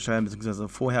halt zu bestellen, beziehungsweise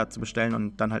vorher zu bestellen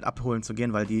und dann halt abholen zu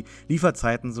gehen, weil die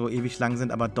Lieferzeiten so ewig lang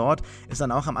sind. Aber dort ist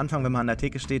dann auch am Anfang, wenn man an der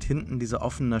Theke steht, hinten diese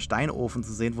offene Steinofen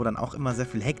zu sehen, wo dann auch immer sehr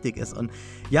viel Hektik ist. Und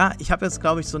ja, ich habe jetzt,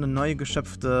 glaube ich, so eine neu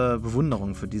geschöpfte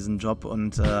Bewunderung für diesen Job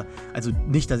und also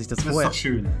nicht, dass ich das vorher... Das ist doch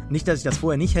schön. Nicht, dass ich das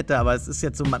vorher nicht hätte, aber es ist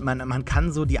jetzt so, man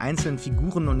kann so die einzelnen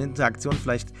Figuren und Interaktionen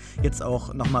vielleicht jetzt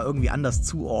auch nochmal irgendwie anders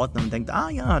zuordnen und denkt,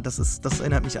 ja, das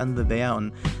erinnert mich an The Bear mehr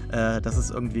und das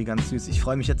ist irgendwie ganz süß. Ich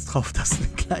freue mich jetzt drauf, das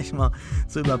gleich mal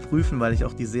zu überprüfen, weil ich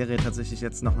auch die Serie tatsächlich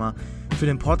jetzt nochmal für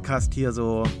den Podcast hier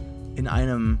so in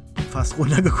einem fast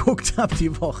runtergeguckt habe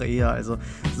die Woche eher, also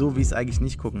so, wie ich es eigentlich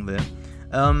nicht gucken will.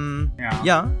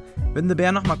 Ja, wenn The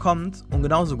Bear nochmal kommt und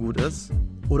genauso gut ist,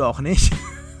 oder auch nicht,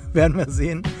 werden wir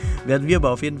sehen, werden wir aber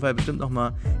auf jeden Fall bestimmt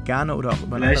nochmal gerne oder auch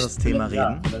über ein anderes Thema reden.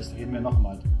 Ja, vielleicht reden wir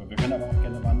nochmal drüber. Wir können aber auch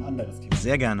gerne über ein anderes Thema.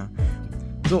 Sehr gerne.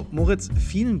 So, Moritz,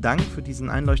 vielen Dank für diesen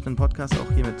einleuchtenden Podcast,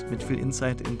 auch hier mit viel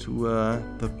Insight into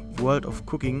the world of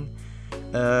cooking.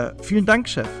 Vielen Dank,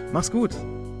 Chef. Mach's gut.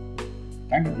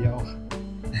 Danke dir auch.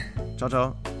 Ciao,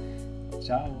 ciao.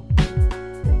 Ciao.